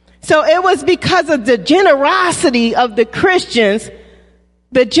 So it was because of the generosity of the Christians,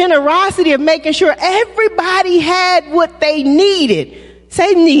 the generosity of making sure everybody had what they needed.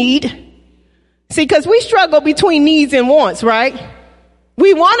 Say need. See, because we struggle between needs and wants, right?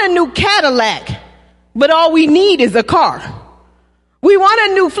 We want a new Cadillac, but all we need is a car. We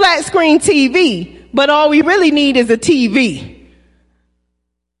want a new flat screen TV, but all we really need is a TV.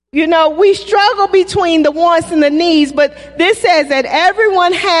 You know, we struggle between the wants and the needs, but this says that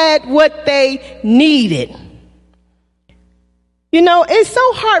everyone had what they needed. You know, it's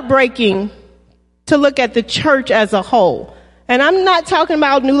so heartbreaking to look at the church as a whole. And I'm not talking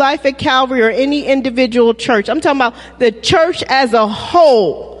about New Life at Calvary or any individual church. I'm talking about the church as a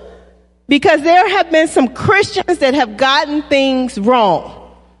whole. Because there have been some Christians that have gotten things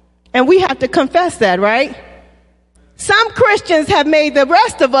wrong. And we have to confess that, right? Some Christians have made the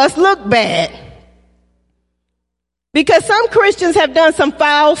rest of us look bad. Because some Christians have done some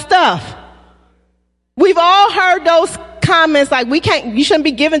foul stuff. We've all heard those comments like, you shouldn't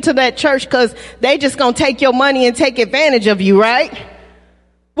be giving to that church because they just gonna take your money and take advantage of you, right?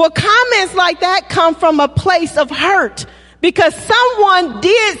 Well, comments like that come from a place of hurt because someone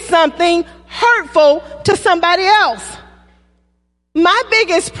did something hurtful to somebody else. My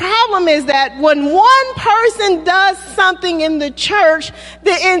biggest problem is that when one person does something in the church,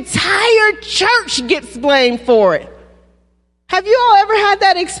 the entire church gets blamed for it. Have you all ever had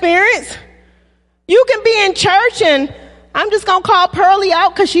that experience? You can be in church and I'm just going to call Pearlie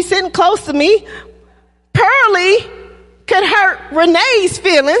out because she's sitting close to me. Pearlie could hurt Renee's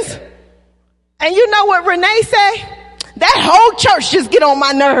feelings. And you know what Renee say? That whole church just get on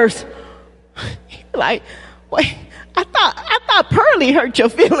my nerves. Like, wait, I thought Pearlie hurt your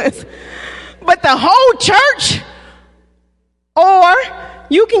feelings. But the whole church? Or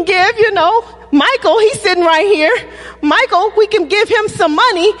you can give, Michael, he's sitting right here. Michael, we can give him some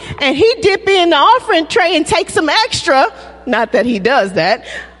money and he dip in the offering tray and take some extra. Not that he does that.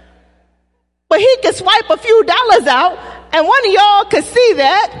 But he could swipe a few dollars out and one of y'all could see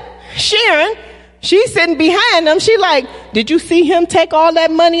that. Sharon, she's sitting behind him. She like, did you see him take all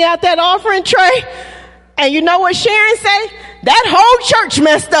that money out that offering tray? And you know what Sharon say? That whole church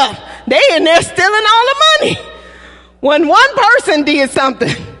messed up. They in there stealing all the money. When one person did something.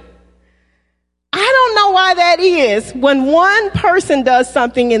 I don't know why that is. When one person does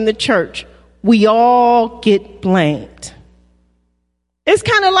something in the church, we all get blamed. It's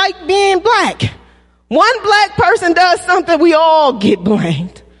kind of like being black. One black person does something, we all get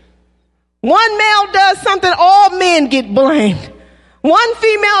blamed. One male does something, all men get blamed. One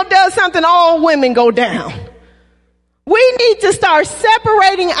female does something, all women go down. We need to start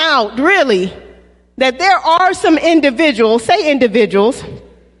separating out, really, that there are some individuals, say individuals,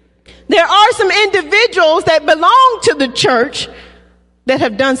 there are some individuals that belong to the church that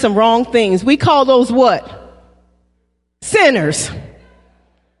have done some wrong things. We call those what? Sinners.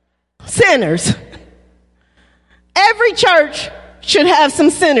 Sinners. Every church should have some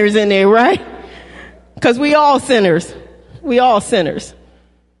sinners in there, right? Because we all sinners. We all sinners.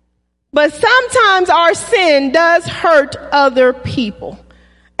 But sometimes our sin does hurt other people.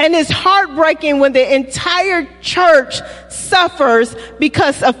 And it's heartbreaking when the entire church suffers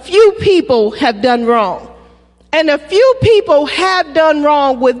because a few people have done wrong. And a few people have done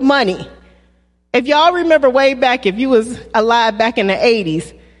wrong with money. If y'all remember way back, if you was alive back in the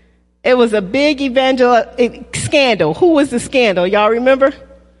 80s, it was a big scandal. Who was the scandal? Y'all remember?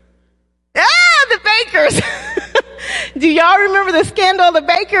 The bakers. Do y'all remember the scandal of the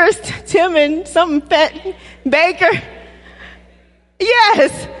bakers? Tim and something fat baker?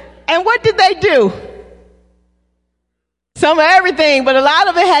 Yes. And what did they do? Some of everything, but a lot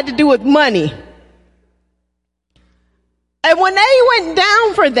of it had to do with money. And when they went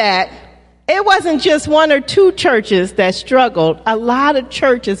down for that, it wasn't just one or two churches that struggled. A lot of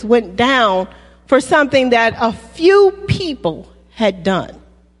churches went down for something that a few people had done.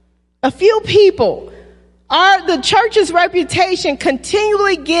 A few people. The church's reputation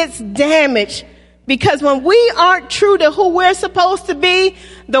continually gets damaged because when we aren't true to who we're supposed to be,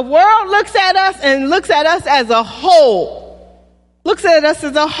 the world looks at us and looks at us as a whole. Looks at us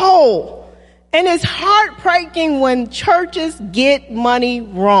as a whole. And it's heartbreaking when churches get money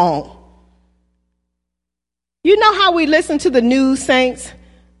wrong. You know how we listen to the news, saints?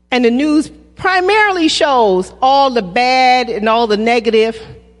 And the news primarily shows all the bad and all the negative.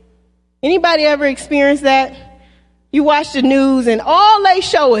 Anybody ever experienced that? You watch the news and all they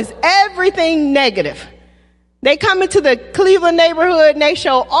show is everything negative. They come into the Cleveland neighborhood and they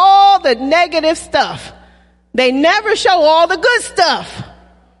show all the negative stuff. They never show all the good stuff.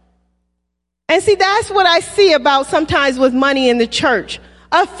 And see, that's what I see about sometimes with money in the church.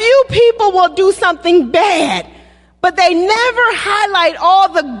 A few people will do something bad, but they never highlight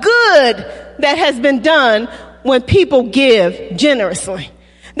all the good that has been done when people give generously.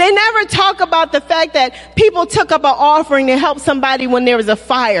 They never talk about the fact that people took up an offering to help somebody when there was a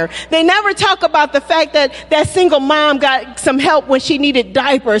fire. They never talk about the fact that that single mom got some help when she needed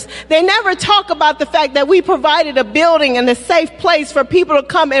diapers. They never talk about the fact that we provided a building and a safe place for people to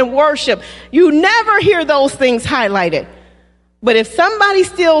come and worship. You never hear those things highlighted. But if somebody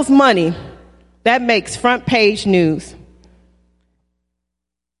steals money, that makes front page news.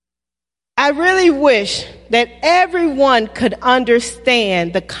 I really wish that everyone could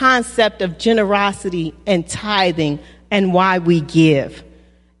understand the concept of generosity and tithing and why we give.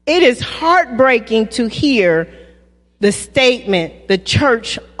 It is heartbreaking to hear the statement, the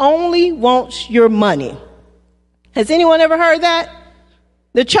church only wants your money. Has anyone ever heard that?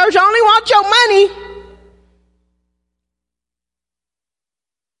 The church only wants your money.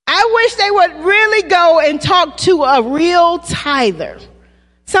 I wish they would really go and talk to a real tither.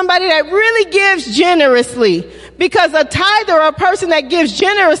 Somebody that really gives generously. Because a tither, a person that gives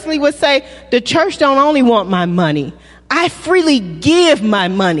generously would say, the church don't only want my money. I freely give my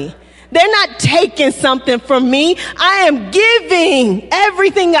money. They're not taking something from me. I am giving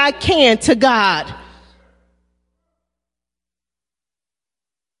everything I can to God.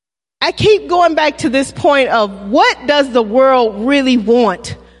 I keep going back to this point of what does the world really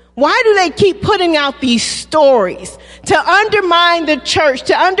want? Why do they keep putting out these stories to undermine the church,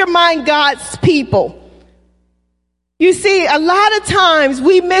 to undermine God's people? You see, a lot of times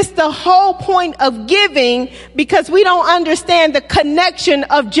we miss the whole point of giving because we don't understand the connection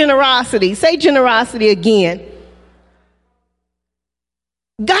of generosity. Say generosity again.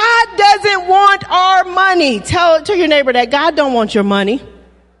 God doesn't want our money. Tell your neighbor that God don't want your money.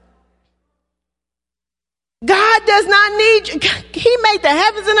 God does not need you. He made the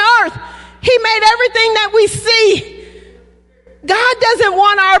heavens and the earth. He made everything that we see. God doesn't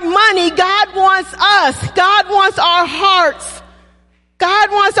want our money. God wants us. God wants our hearts.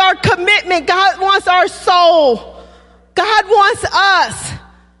 God wants our commitment. God wants our soul. God wants us.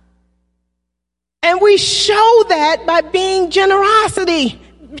 And we show that by being generous.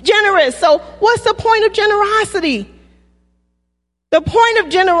 So what's the point of generosity? The point of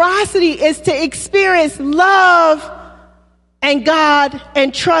generosity is to experience love and God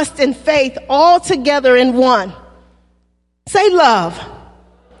and trust and faith all together in one. Say love.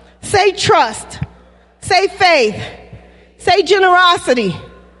 Say trust. Say faith. Say generosity.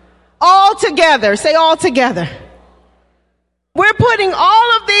 All together. Say all together. We're putting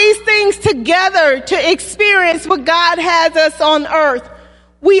all of these things together to experience what God has us on earth.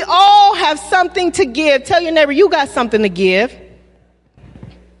 We all have something to give. Tell your neighbor, you got something to give.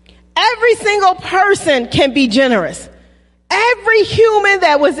 Every single person can be generous. Every human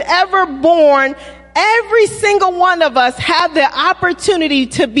that was ever born, every single one of us have the opportunity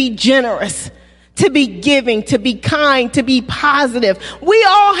to be generous, to be giving, to be kind, to be positive. We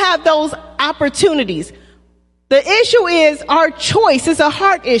all have those opportunities. The issue is our choice. It's a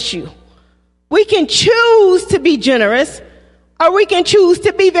heart issue. We can choose to be generous, or we can choose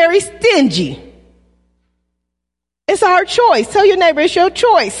to be very stingy. It's our choice. Tell your neighbor it's your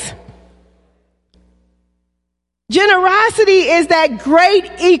choice. Generosity is that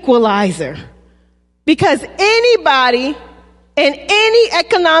great equalizer because anybody in any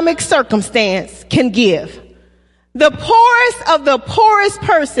economic circumstance can give. The poorest of the poorest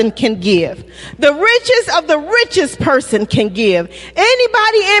person can give. The richest of the richest person can give.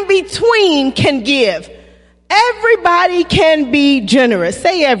 Anybody in between can give. Everybody can be generous.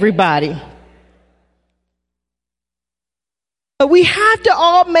 Say everybody. But we have to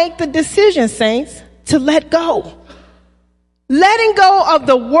all make the decision, saints, to let go. Letting go of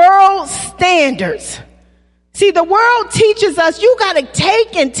the world's standards. See, the world teaches us you got to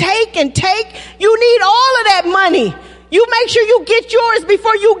take and take and take. You need all of that money. You make sure you get yours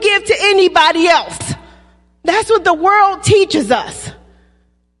before you give to anybody else. That's what the world teaches us.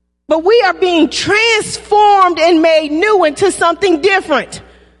 But we are being transformed and made new into something different.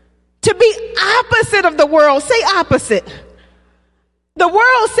 To be opposite of the world. Say opposite. The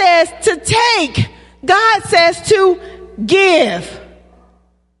world says to take. God says to give.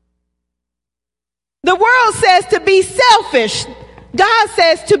 The world says to be selfish. God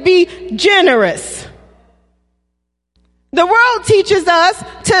says to be generous. The world teaches us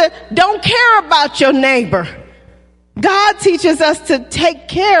to don't care about your neighbor. God teaches us to take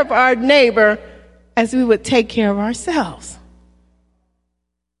care of our neighbor as we would take care of ourselves.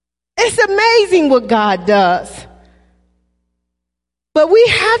 It's amazing what God does. But we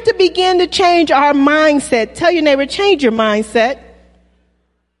have to begin to change our mindset. Tell your neighbor, change your mindset.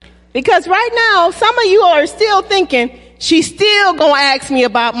 Because right now, some of you are still thinking, she's still going to ask me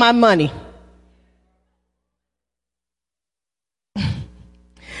about my money.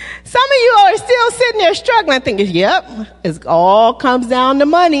 Some of you are still sitting there struggling, thinking, yep, it all comes down to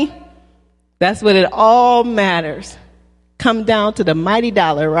money. That's what it all matters. Come down to the mighty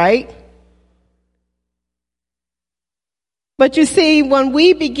dollar, right? But you see, when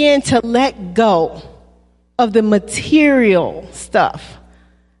we begin to let go of the material stuff,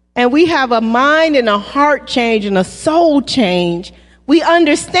 and we have a mind and a heart change and a soul change, we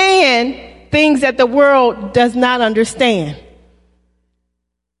understand things that the world does not understand.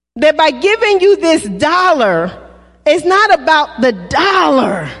 That by giving you this dollar, it's not about the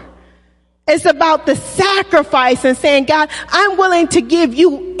dollar. It's about the sacrifice and saying, God, I'm willing to give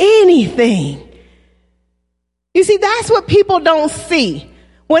you anything. You see, that's what people don't see.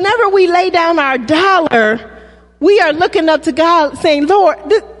 Whenever we lay down our dollar, we are looking up to God saying, Lord,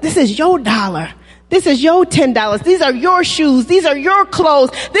 this is your dollar. This is your $10. These are your shoes. These are your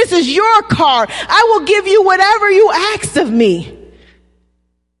clothes. This is your car. I will give you whatever you ask of me.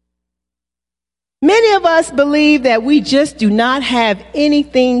 Many of us believe that we just do not have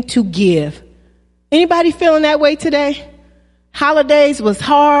anything to give. Anybody feeling that way today? Holidays was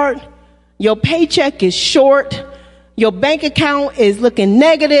hard. Your paycheck is short. Your bank account is looking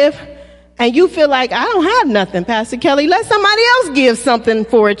negative. And you feel like, I don't have nothing, Pastor Kelly. Let somebody else give something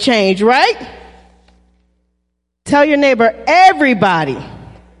for a change, right? Tell your neighbor, everybody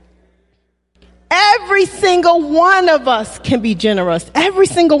Every single one of us can be generous. Every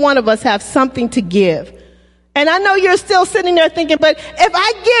single one of us have something to give. And I know you're still sitting there thinking, but if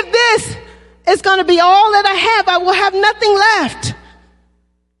I give this, it's going to be all that I have. I will have nothing left.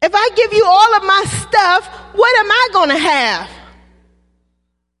 If I give you all of my stuff, what am I going to have?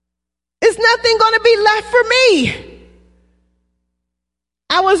 There's nothing going to be left for me.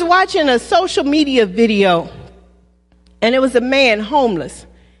 I was watching a social media video, and it was a man, homeless.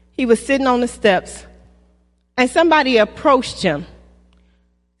 He was sitting on the steps, and somebody approached him.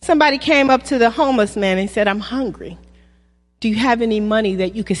 Somebody came up to the homeless man and said, I'm hungry. Do you have any money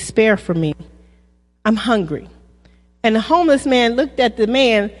that you could spare for me? I'm hungry. And the homeless man looked at the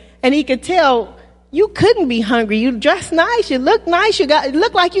man, and he could tell, you couldn't be hungry. You dress nice. You look nice. You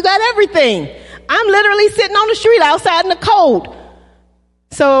look like you got everything. I'm literally sitting on the street outside in the cold.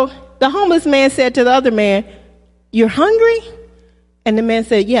 So the homeless man said to the other man, you're hungry? And the man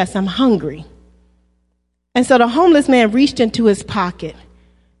said, yes, I'm hungry. And so the homeless man reached into his pocket,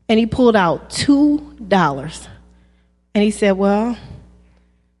 and he pulled out $2. And he said, well,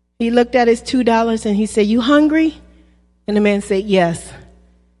 he looked at his $2 and he said, you hungry? And the man said, yes.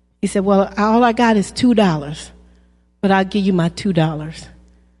 He said, well, all I got is $2, but I'll give you my $2.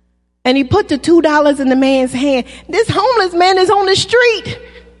 And he put the $2 in the man's hand. This homeless man is on the street.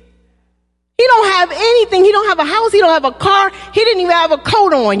 He don't have anything. He don't have a house. He don't have a car. He didn't even have a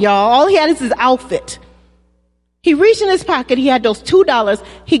coat on, y'all. All he had is his outfit. He reached in his pocket. He had those $2.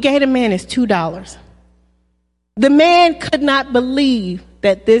 He gave the man his $2. The man could not believe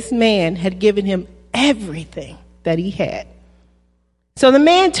that this man had given him everything that he had. So the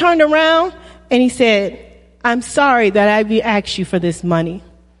man turned around and he said, I'm sorry that I asked you for this money.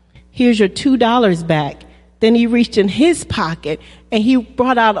 Here's your $2 back. Then he reached in his pocket and he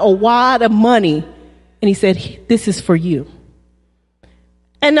brought out a wad of money and he said, this is for you.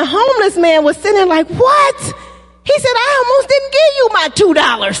 And the homeless man was sitting there like, what? He said, I almost didn't give you my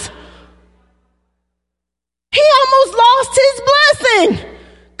 $2. He almost lost his blessing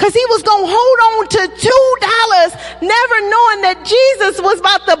because he was going to hold on to $2, never knowing that Jesus was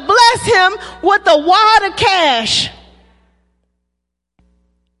about to bless him with a wad of cash.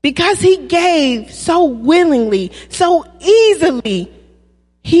 Because he gave so willingly, so easily,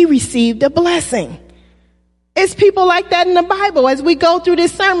 he received a blessing. It's people like that in the Bible. As we go through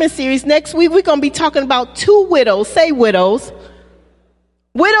this sermon series, next week we're going to be talking about two widows. Say widows.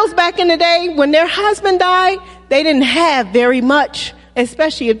 Widows back in the day, when their husband died, they didn't have very much,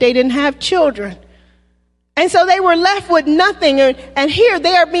 especially if they didn't have children. And so they were left with nothing. And here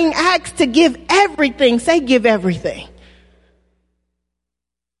they are being asked to give everything. Say give everything.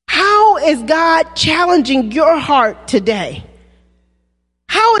 How is God challenging your heart today?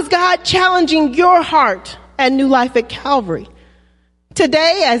 How is God challenging your heart at New Life at Calvary?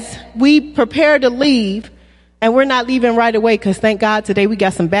 Today, as we prepare to leave, and we're not leaving right away because thank God today we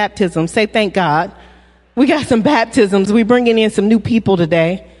got some baptisms. Say thank God. We got some baptisms. We're bringing in some new people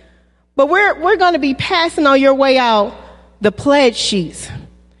today. But we're going to be passing on your way out the pledge sheets.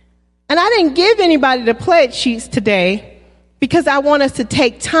 And I didn't give anybody the pledge sheets today because I want us to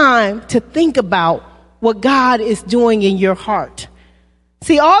take time to think about what God is doing in your heart.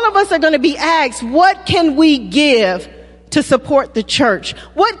 See, all of us are going to be asked, what can we give to support the church?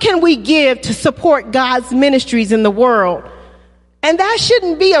 What can we give to support God's ministries in the world? And that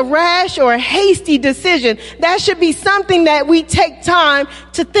shouldn't be a rash or a hasty decision. That should be something that we take time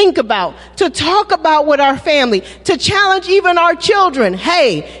to think about, to talk about with our family, to challenge even our children.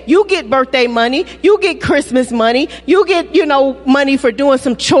 Hey, you get birthday money. You get Christmas money. You get, money for doing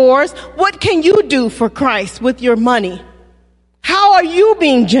some chores. What can you do for Christ with your money? How are you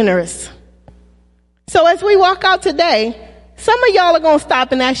being generous? So as we walk out today, some of y'all are going to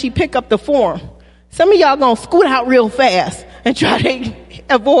stop and actually pick up the form. Some of y'all going to scoot out real fast and try to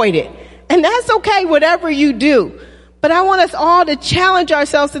avoid it. And that's okay, whatever you do. But I want us all to challenge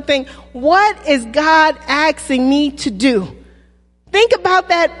ourselves to think, what is God asking me to do? Think about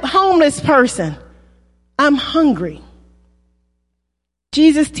that homeless person. I'm hungry.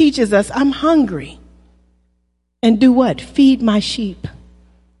 Jesus teaches us, I'm hungry. And do what? Feed my sheep.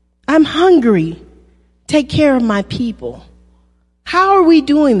 I'm hungry. Take care of my people. How are we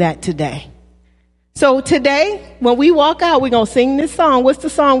doing that today? So today, when we walk out, we're going to sing this song. What's the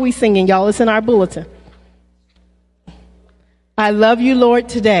song we singing, y'all? It's in our bulletin. I love you, Lord,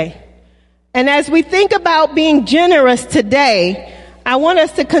 today. And as we think about being generous today, I want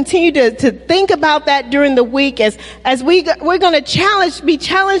us to continue to think about that during the week as we're going to be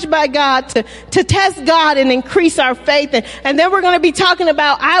challenged by God to test God and increase our faith. And then we're going to be talking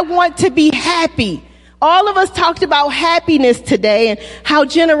about, I want to be happy. All of us talked about happiness today and how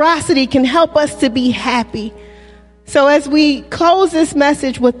generosity can help us to be happy. So as we close this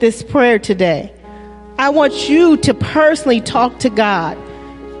message with this prayer today, I want you to personally talk to God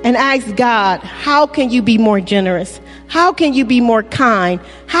and ask God, how can you be more generous? How can you be more kind?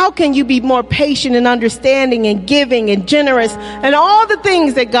 How can you be more patient and understanding and giving and generous and all the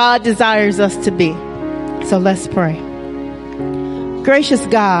things that God desires us to be? So let's pray. Gracious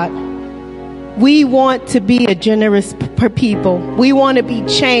God, we want to be a generous people. We want to be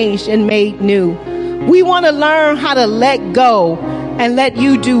changed and made new. We want to learn how to let go and let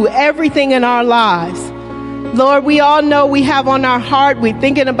you do everything in our lives. Lord, we all know we have on our heart, we're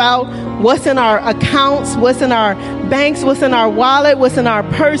thinking about what's in our accounts, what's in our banks, what's in our wallet, what's in our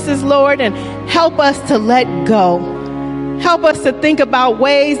purses, Lord, and help us to let go. Help us to think about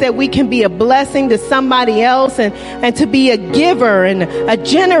ways that we can be a blessing to somebody else and to be a giver and a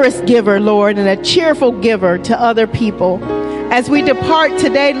generous giver, Lord, and a cheerful giver to other people. As we depart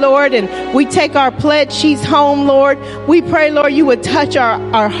today, Lord, and we take our pledge sheets home, Lord, we pray, Lord, you would touch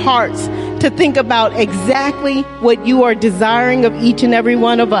our hearts to think about exactly what you are desiring of each and every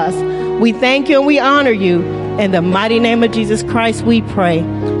one of us. We thank you and we honor you. In the mighty name of Jesus Christ, we pray.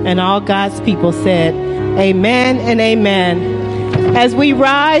 And all God's people said, amen and amen. As we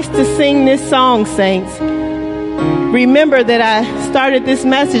rise to sing this song, saints, remember that I started this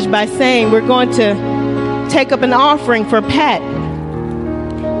message by saying we're going to take up an offering for Pat.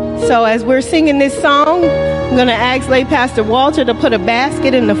 So as we're singing this song, I'm going to ask Lay Pastor Walter to put a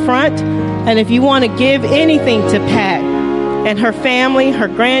basket in the front. And if you want to give anything to Pat and her family, her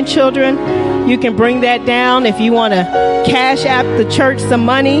grandchildren, you can bring that down. If you want to cash app the church some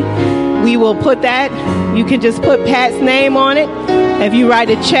money, we will put that. You can just put Pat's name on it. If you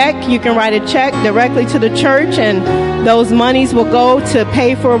write a check, you can write a check directly to the church, and those monies will go to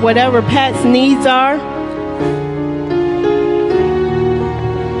pay for whatever Pat's needs are.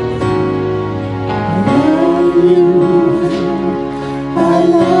 I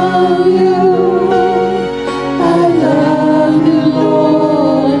love you, I love you,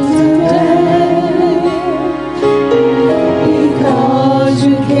 Lord, today, because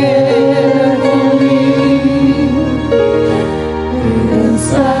you care for me in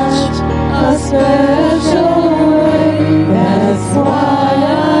such a special way. That's why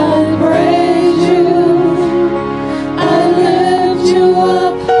I praise you, I lift you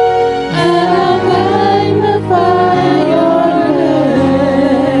up, and I magnify your name.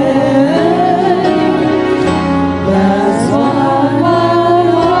 That's why my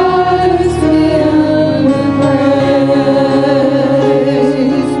heart is filled with praise.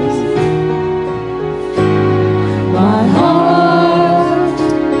 My heart,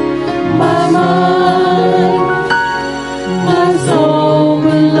 my mind, my soul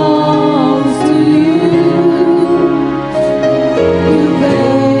belongs to you. You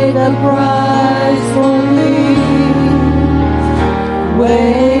paid the price for me,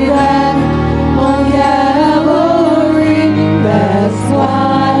 way back on Calvary. That's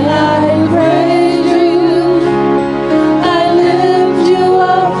why I praise you, I lift you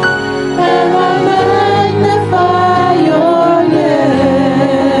up, and I magnify your name.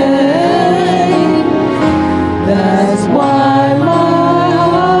 That's why my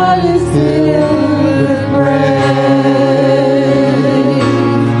heart is filled with praise.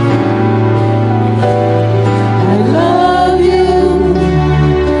 I love you,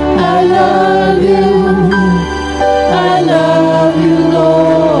 I love you, I love you,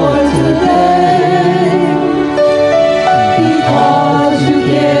 Lord, today, because you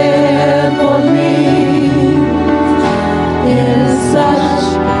care for me in such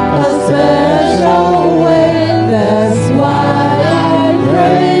a special way. That's why I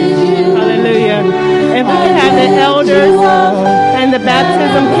praise you. Hallelujah. If we can have the elders and the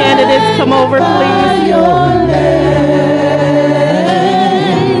baptism candidates come over, please. Your name.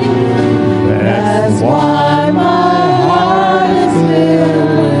 That's why my heart is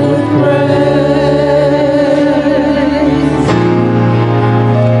filled with praise.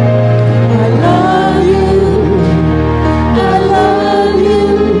 I love you, I love you,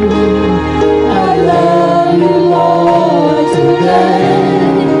 I love you, Lord, today,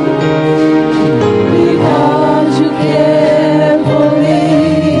 because you care for me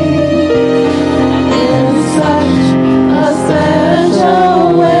in such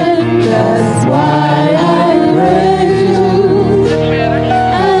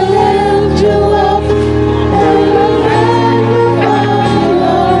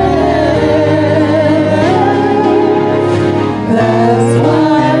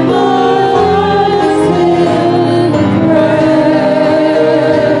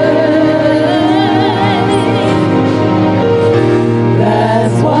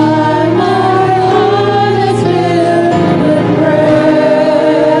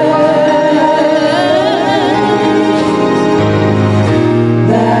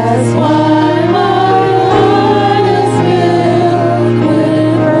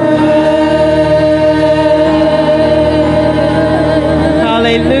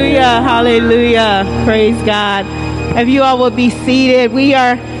If you all will be seated, we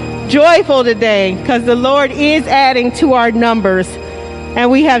are joyful today because the Lord is adding to our numbers.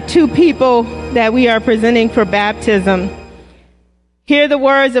 And we have 2 people that we are presenting for baptism. Hear the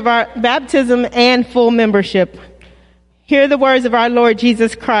words of our baptism and full membership. Hear the words of our Lord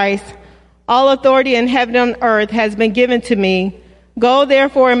Jesus Christ. All authority in heaven and on earth has been given to me. Go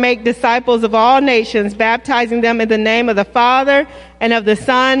therefore and make disciples of all nations, baptizing them in the name of the Father and of the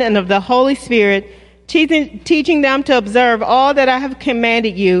Son and of the Holy Spirit, teaching them to observe all that I have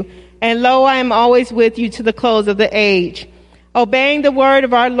commanded you. And lo, I am always with you to the close of the age. Obeying the word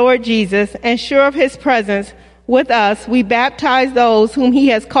of our Lord Jesus and sure of his presence with us, we baptize those whom he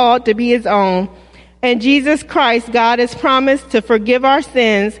has called to be his own. And Jesus Christ, God has promised to forgive our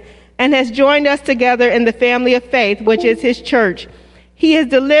sins and has joined us together in the family of faith, which is his church. He has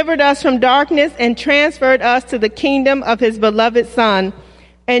delivered us from darkness and transferred us to the kingdom of his beloved Son.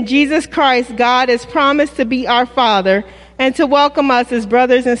 And Jesus Christ, God has promised to be our Father and to welcome us as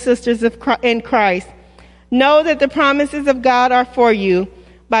brothers and sisters in Christ. Know that the promises of God are for you.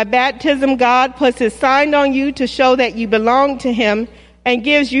 By baptism, God puts his sign on you to show that you belong to him and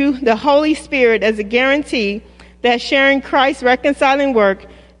gives you the Holy Spirit as a guarantee that sharing Christ's reconciling work,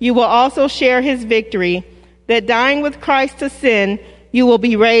 you will also share his victory, that dying with Christ to sin, you will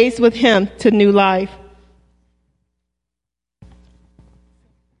be raised with him to new life.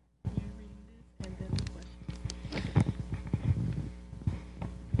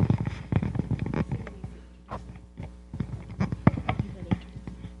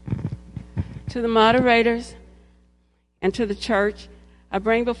 To the moderators and to the church, I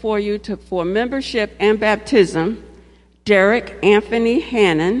bring before you for membership and baptism, Derek Anthony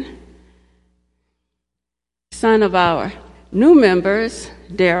Hannon, son of our new members,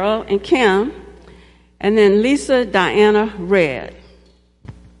 Daryl and Kim, and then Lisa Diana Red.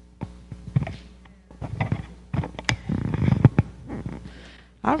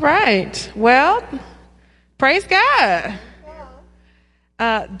 All right. Well, praise God.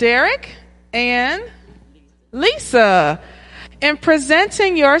 Derek and Lisa, in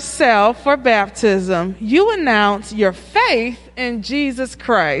presenting yourself for baptism, you announce your faith in Jesus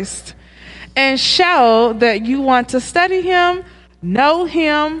Christ and show that you want to study him, know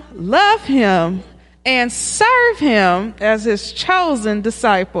him, love him, and serve him as his chosen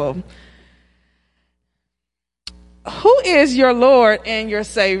disciple. Who is your Lord and your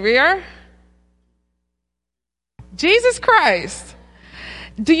Savior? Jesus Christ.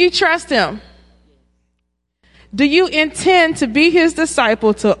 Do you trust him? Do you intend to be his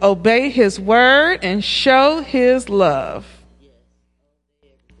disciple, to obey his word and show his love?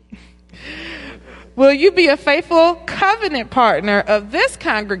 Will you be a faithful covenant partner of this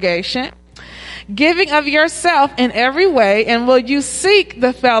congregation, giving of yourself in every way, and will you seek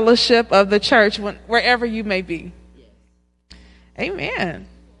the fellowship of the church wherever you may be? Amen.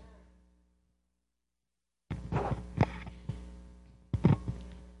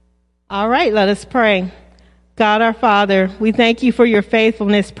 All right, let us pray. God our Father, we thank you for your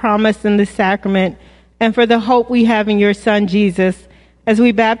faithfulness promised in this sacrament and for the hope we have in your Son Jesus. As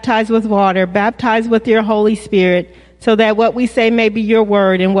we baptize with water, baptize with your Holy Spirit, so that what we say may be your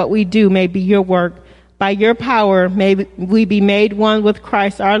word and what we do may be your work. By your power, may we be made one with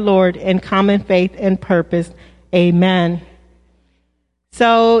Christ our Lord in common faith and purpose. Amen.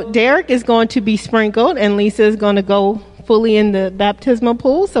 So Derek is going to be sprinkled and Lisa is going to go fully in the baptismal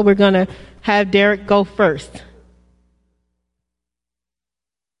pool. So we're going to have Derek go first.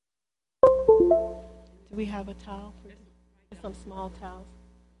 Do we have a towel? Some small towels.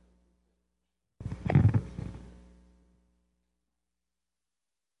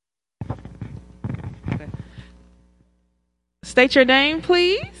 Okay. State your name,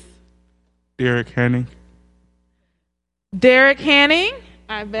 please. Derek Hanning. Derek Hanning,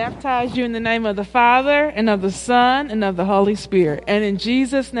 I baptize you in the name of the Father and of the Son and of the Holy Spirit. And in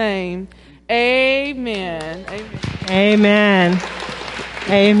Jesus' name, amen. Amen. Amen.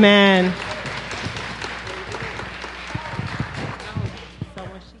 Amen.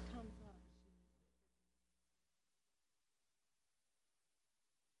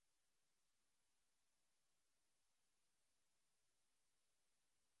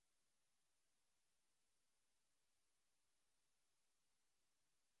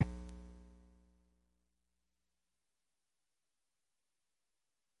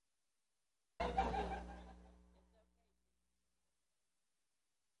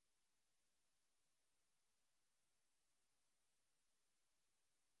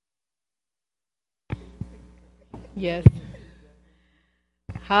 Yes.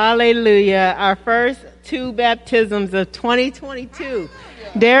 Hallelujah. Our first 2 baptisms of 2022.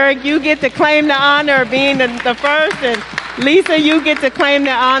 Derek, you get to claim the honor of being the first, and Lisa, you get to claim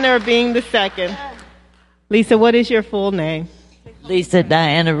the honor of being the second. Lisa, what is your full name? Lisa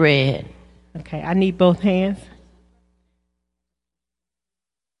Diana Red. Okay, I need both hands.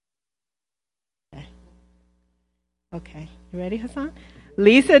 Okay, you ready, Hassan?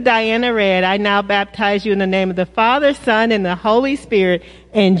 Lisa Diana Red, I now baptize you in the name of the Father, Son, and the Holy Spirit.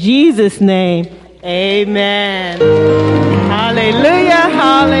 In Jesus' name, amen. Hallelujah,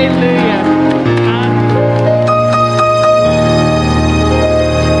 hallelujah.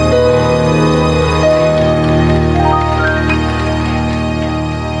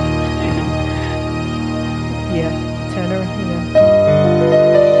 Yeah, turn around.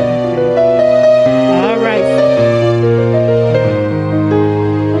 All right.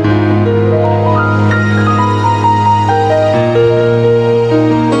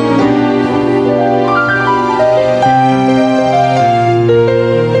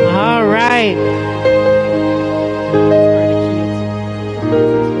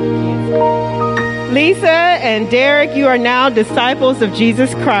 And Derek, you are now disciples of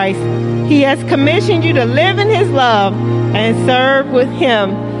Jesus Christ. He has commissioned you to live in his love and serve with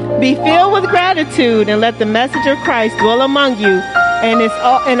him. Be filled with gratitude and let the message of Christ dwell among you and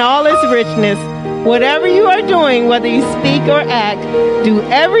in all its richness. Whatever you are doing, whether you speak or act, do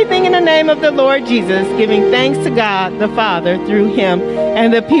everything in the name of the Lord Jesus, giving thanks to God the Father through him.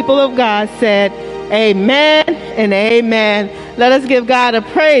 And the people of God said, amen and amen. Let us give God a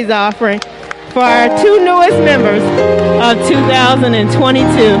praise offering for our two newest members of 2022.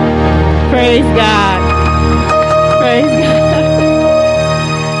 Praise God. Praise God.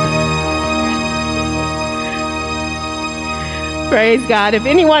 Praise God. If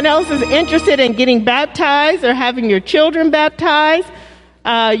anyone else is interested in getting baptized or having your children baptized,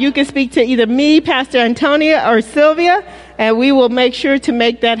 you can speak to either me, Pastor Antonia, or Sylvia, and we will make sure to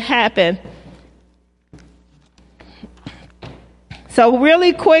make that happen. So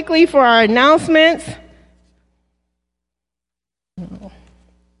really quickly for our announcements.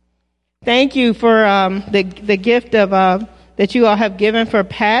 Thank you for the gift of that you all have given for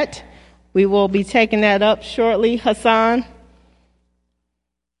Pat. We will be taking that up shortly. Hassan,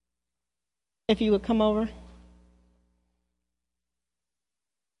 if you would come over.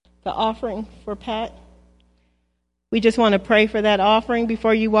 The offering for Pat. We just want to pray for that offering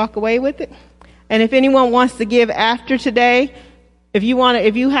before you walk away with it. And if anyone wants to give after today, if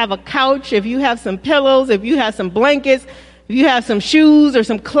you have a couch, if you have some pillows, if you have some blankets, if you have some shoes or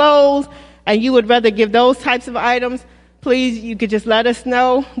some clothes, and you would rather give those types of items, please, you could just let us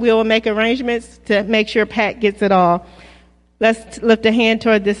know. We will make arrangements to make sure Pat gets it all. Let's lift a hand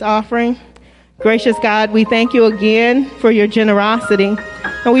toward this offering. Gracious God, we thank you again for your generosity.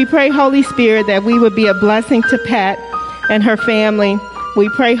 And we pray, Holy Spirit, that we would be a blessing to Pat and her family. We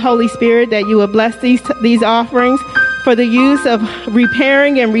pray, Holy Spirit, that you would bless these offerings for the use of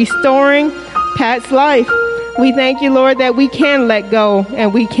repairing and restoring Pat's life. We thank you, Lord, that we can let go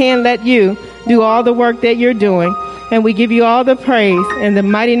and we can let you do all the work that you're doing. And we give you all the praise. In the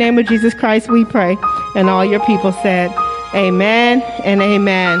mighty name of Jesus Christ, we pray. And all your people said, amen and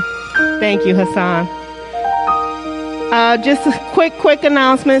amen. Thank you, Hassan. Just quick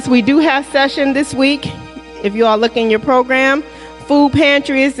announcements. We do have session this week. If you all look in your program, food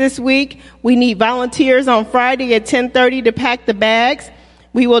pantry is this week. We need volunteers on Friday at 10:30 to pack the bags.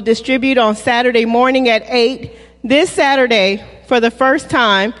 We will distribute on Saturday morning at 8. This Saturday, for the first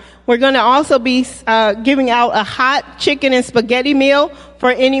time, we're going to also be giving out a hot chicken and spaghetti meal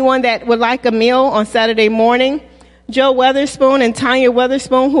for anyone that would like a meal on Saturday morning. Joe Weatherspoon and Tanya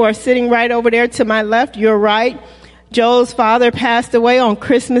Weatherspoon, who are sitting right over there to my left, you're right. Joe's father passed away on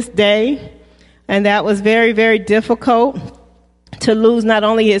Christmas Day, and that was very, very difficult to lose not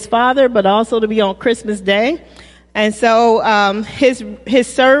only his father, but also to be on Christmas Day. And so his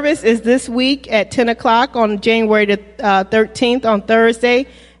service is this week at 10 o'clock on January the 13th on Thursday.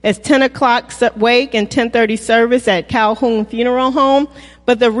 It's 10 o'clock wake and 10:30 service at Calhoun Funeral Home.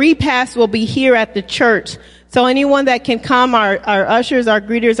 But the repast will be here at the church. So anyone that can come, our ushers, our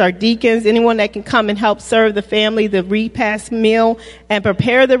greeters, our deacons, anyone that can come and help serve the family the repast meal and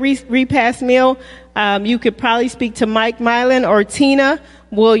prepare the repast meal, you could probably speak to Mike Milan or Tina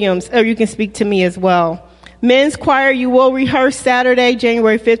Williams, or you can speak to me as well. Men's choir, you will rehearse Saturday,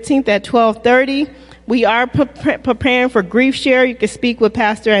 January 15th at 12:30. We are preparing for Grief Share. You can speak with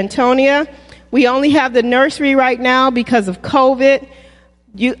Pastor Antonia. We only have the nursery right now because of COVID.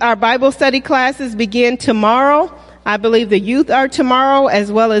 Our Bible study classes begin tomorrow. I believe the youth are tomorrow, as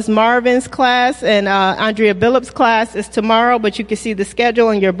well as Marvin's class and Andrea Billups' class is tomorrow, but you can see the schedule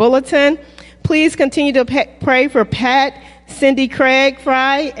in your bulletin. Please continue to pray for Pat, Cindy Craig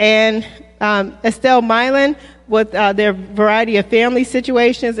Fry and Estelle Milan with their variety of family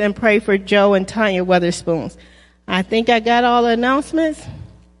situations, and pray for Joe and Tanya Weatherspoons. I think I got all the announcements.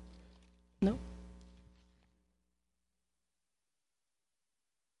 No?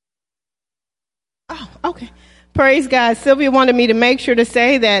 Oh, okay. Praise God. Sylvia wanted me to make sure to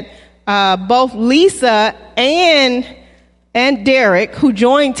say that both Lisa and Derek, who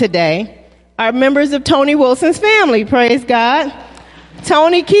joined today, are members of Tony Wilson's family. Praise God.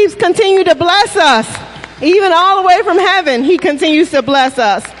 Tony continue to bless us. Even all the way from heaven, he continues to bless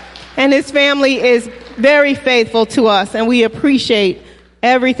us. And his family is very faithful to us, and we appreciate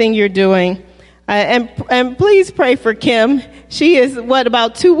everything you're doing. And please pray for Kim. She is,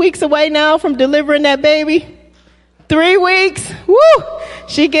 about 2 weeks away now from delivering that baby? 3 weeks? Woo!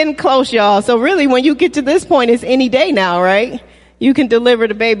 She getting close, y'all. So really, when you get to this point, it's any day now, right? You can deliver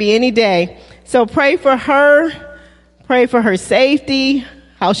the baby any day. So pray for her. Pray for her safety,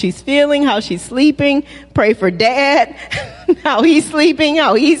 how she's feeling, how she's sleeping. Pray for Dad, how he's sleeping,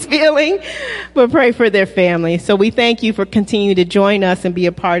 how he's feeling. But pray for their family. So we thank you for continuing to join us and be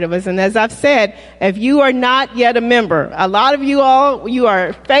a part of us. And as I've said, if you are not yet a member, a lot of you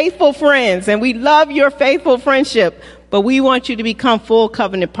are faithful friends, and we love your faithful friendship. But we want you to become full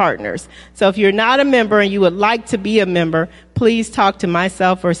covenant partners. So if you're not a member and you would like to be a member, please talk to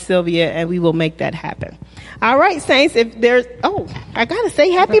myself or Sylvia, and we will make that happen. All right, saints, I gotta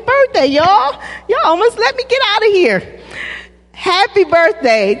say happy birthday, y'all. Y'all almost let me get out of here. Happy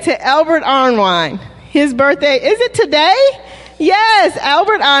birthday to Albert Arnwine. His birthday, is it today? Yes,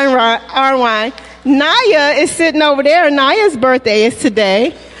 Albert Arnwine. Naya is sitting over there. Naya's birthday is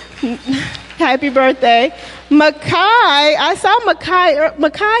today. Happy birthday. Makai, I saw Makai.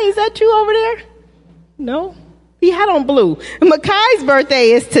 Makai, is that you over there? No? He had on blue. Makai's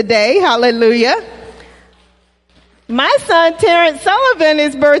birthday is today. Hallelujah. My son, Terrence Sullivan,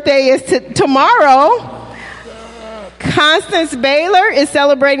 his birthday is tomorrow. Constance Baylor is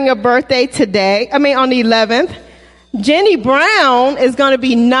celebrating a birthday on the 11th. Jenny Brown is going to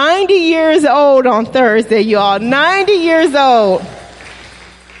be 90 years old on Thursday, y'all. 90 years old.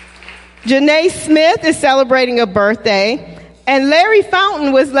 Janae Smith is celebrating a birthday. And Larry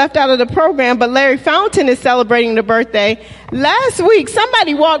Fountain was left out of the program, but Larry Fountain is celebrating the birthday. Last week,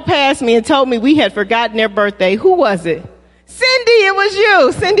 somebody walked past me and told me we had forgotten their birthday. Who was it? Cindy, it was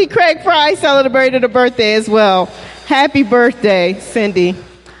you. Cindy Craig Fry celebrated a birthday as well. Happy birthday, Cindy.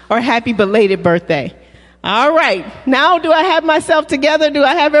 Or happy belated birthday. All right. Now, do I have myself together? Do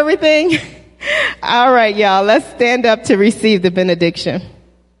I have everything? All right, y'all. Let's stand up to receive the benediction.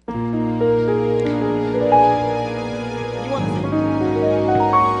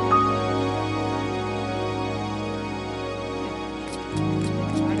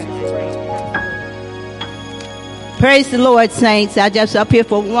 Praise the Lord, saints. I just up here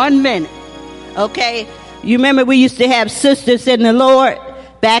for 1 minute. Okay. You remember we used to have sisters in the Lord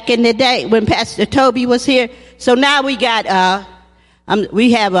back in the day when Pastor Toby was here. So now we got,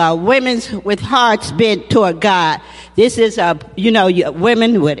 we have women's with hearts bent toward God. This is,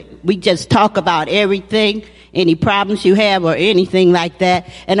 women we just talk about everything, any problems you have or anything like that.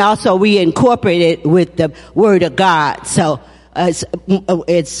 And also we incorporate it with the Word of God. So,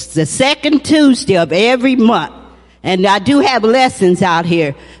 it's the second Tuesday of every month. And I do have lessons out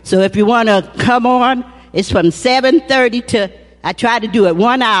here. So if you want to come on, it's from 7:30 to, I try to do it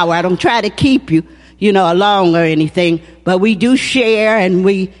 1 hour. I don't try to keep you, along or anything, but we do share and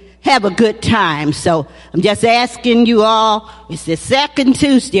we have a good time. So I'm just asking you all, it's the second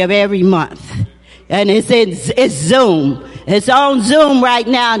Tuesday of every month. And it's Zoom. It's on Zoom right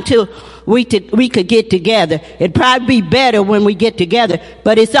now until we could get together. It'd probably be better when we get together,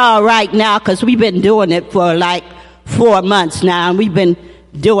 but it's all right now because we've been doing it for like 4 months now, and we've been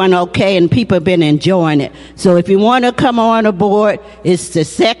doing okay, and people have been enjoying it. So if you want to come on aboard, it's the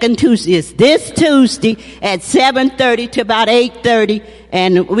second Tuesday. It's this Tuesday at 7:30 to about 8:30,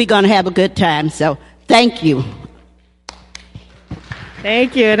 and we're going to have a good time. So thank you.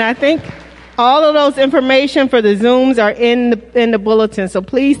 Thank you. And I think all of those information for the Zooms are in the bulletin. So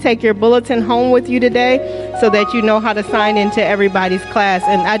please take your bulletin home with you today so that you know how to sign into everybody's class.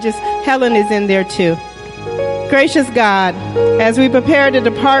 And Helen is in there too. Gracious God, as we prepare to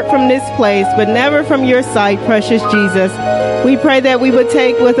depart from this place, but never from your sight, precious Jesus, we pray that we would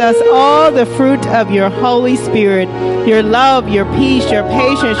take with us all the fruit of your Holy Spirit, your love, your peace, your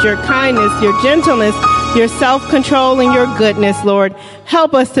patience, your kindness, your gentleness, your self-control, and your goodness, Lord.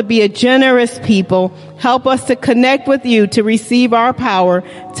 Help us to be a generous people. Help us to connect with you, to receive our power,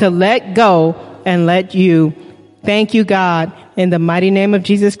 to let go and let you. Thank you, God. In the mighty name of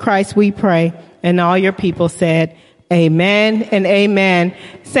Jesus Christ, we pray. And all your people said, Amen and amen.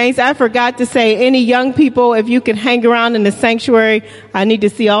 Saints, I forgot to say, any young people, if you can hang around in the sanctuary, I need to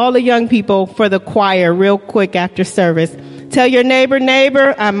see all the young people for the choir real quick after service. Tell your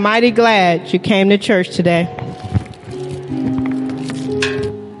neighbor, I'm mighty glad you came to church today.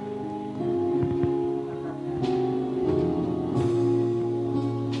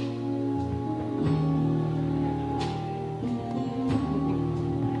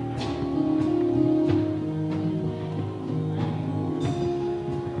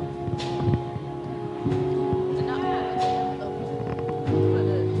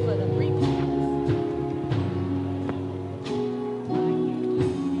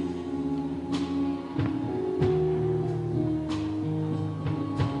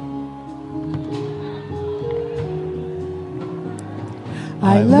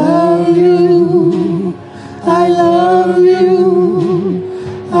 I love you, I love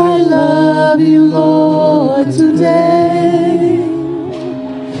you, I love you, Lord, today,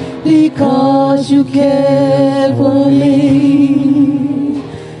 because you care for me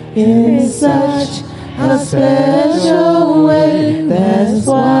in such a special way. That's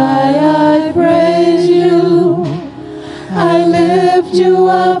why I praise you, I lift you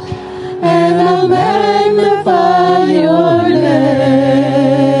up, and I magnify your name.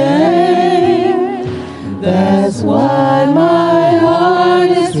 That's why my heart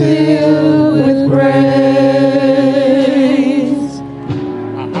is filled with praise.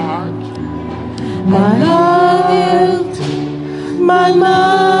 My heart, my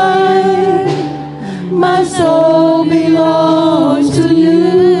mind, my soul belongs to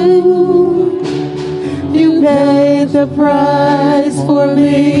you. You paid the price for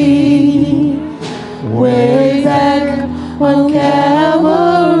me way back on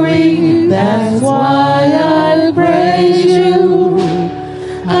Calvary. That's why I praise you,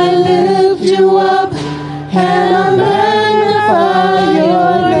 I lift you up, and I magnify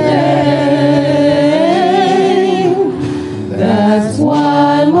your name. That's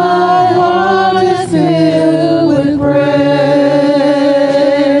why my heart is filled with praise.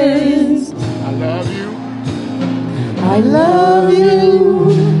 I love you. I love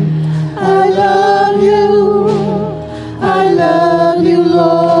you, I love you, I love you,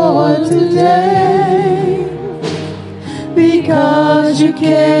 Lord, today, because you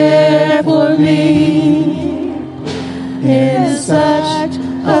care for me in such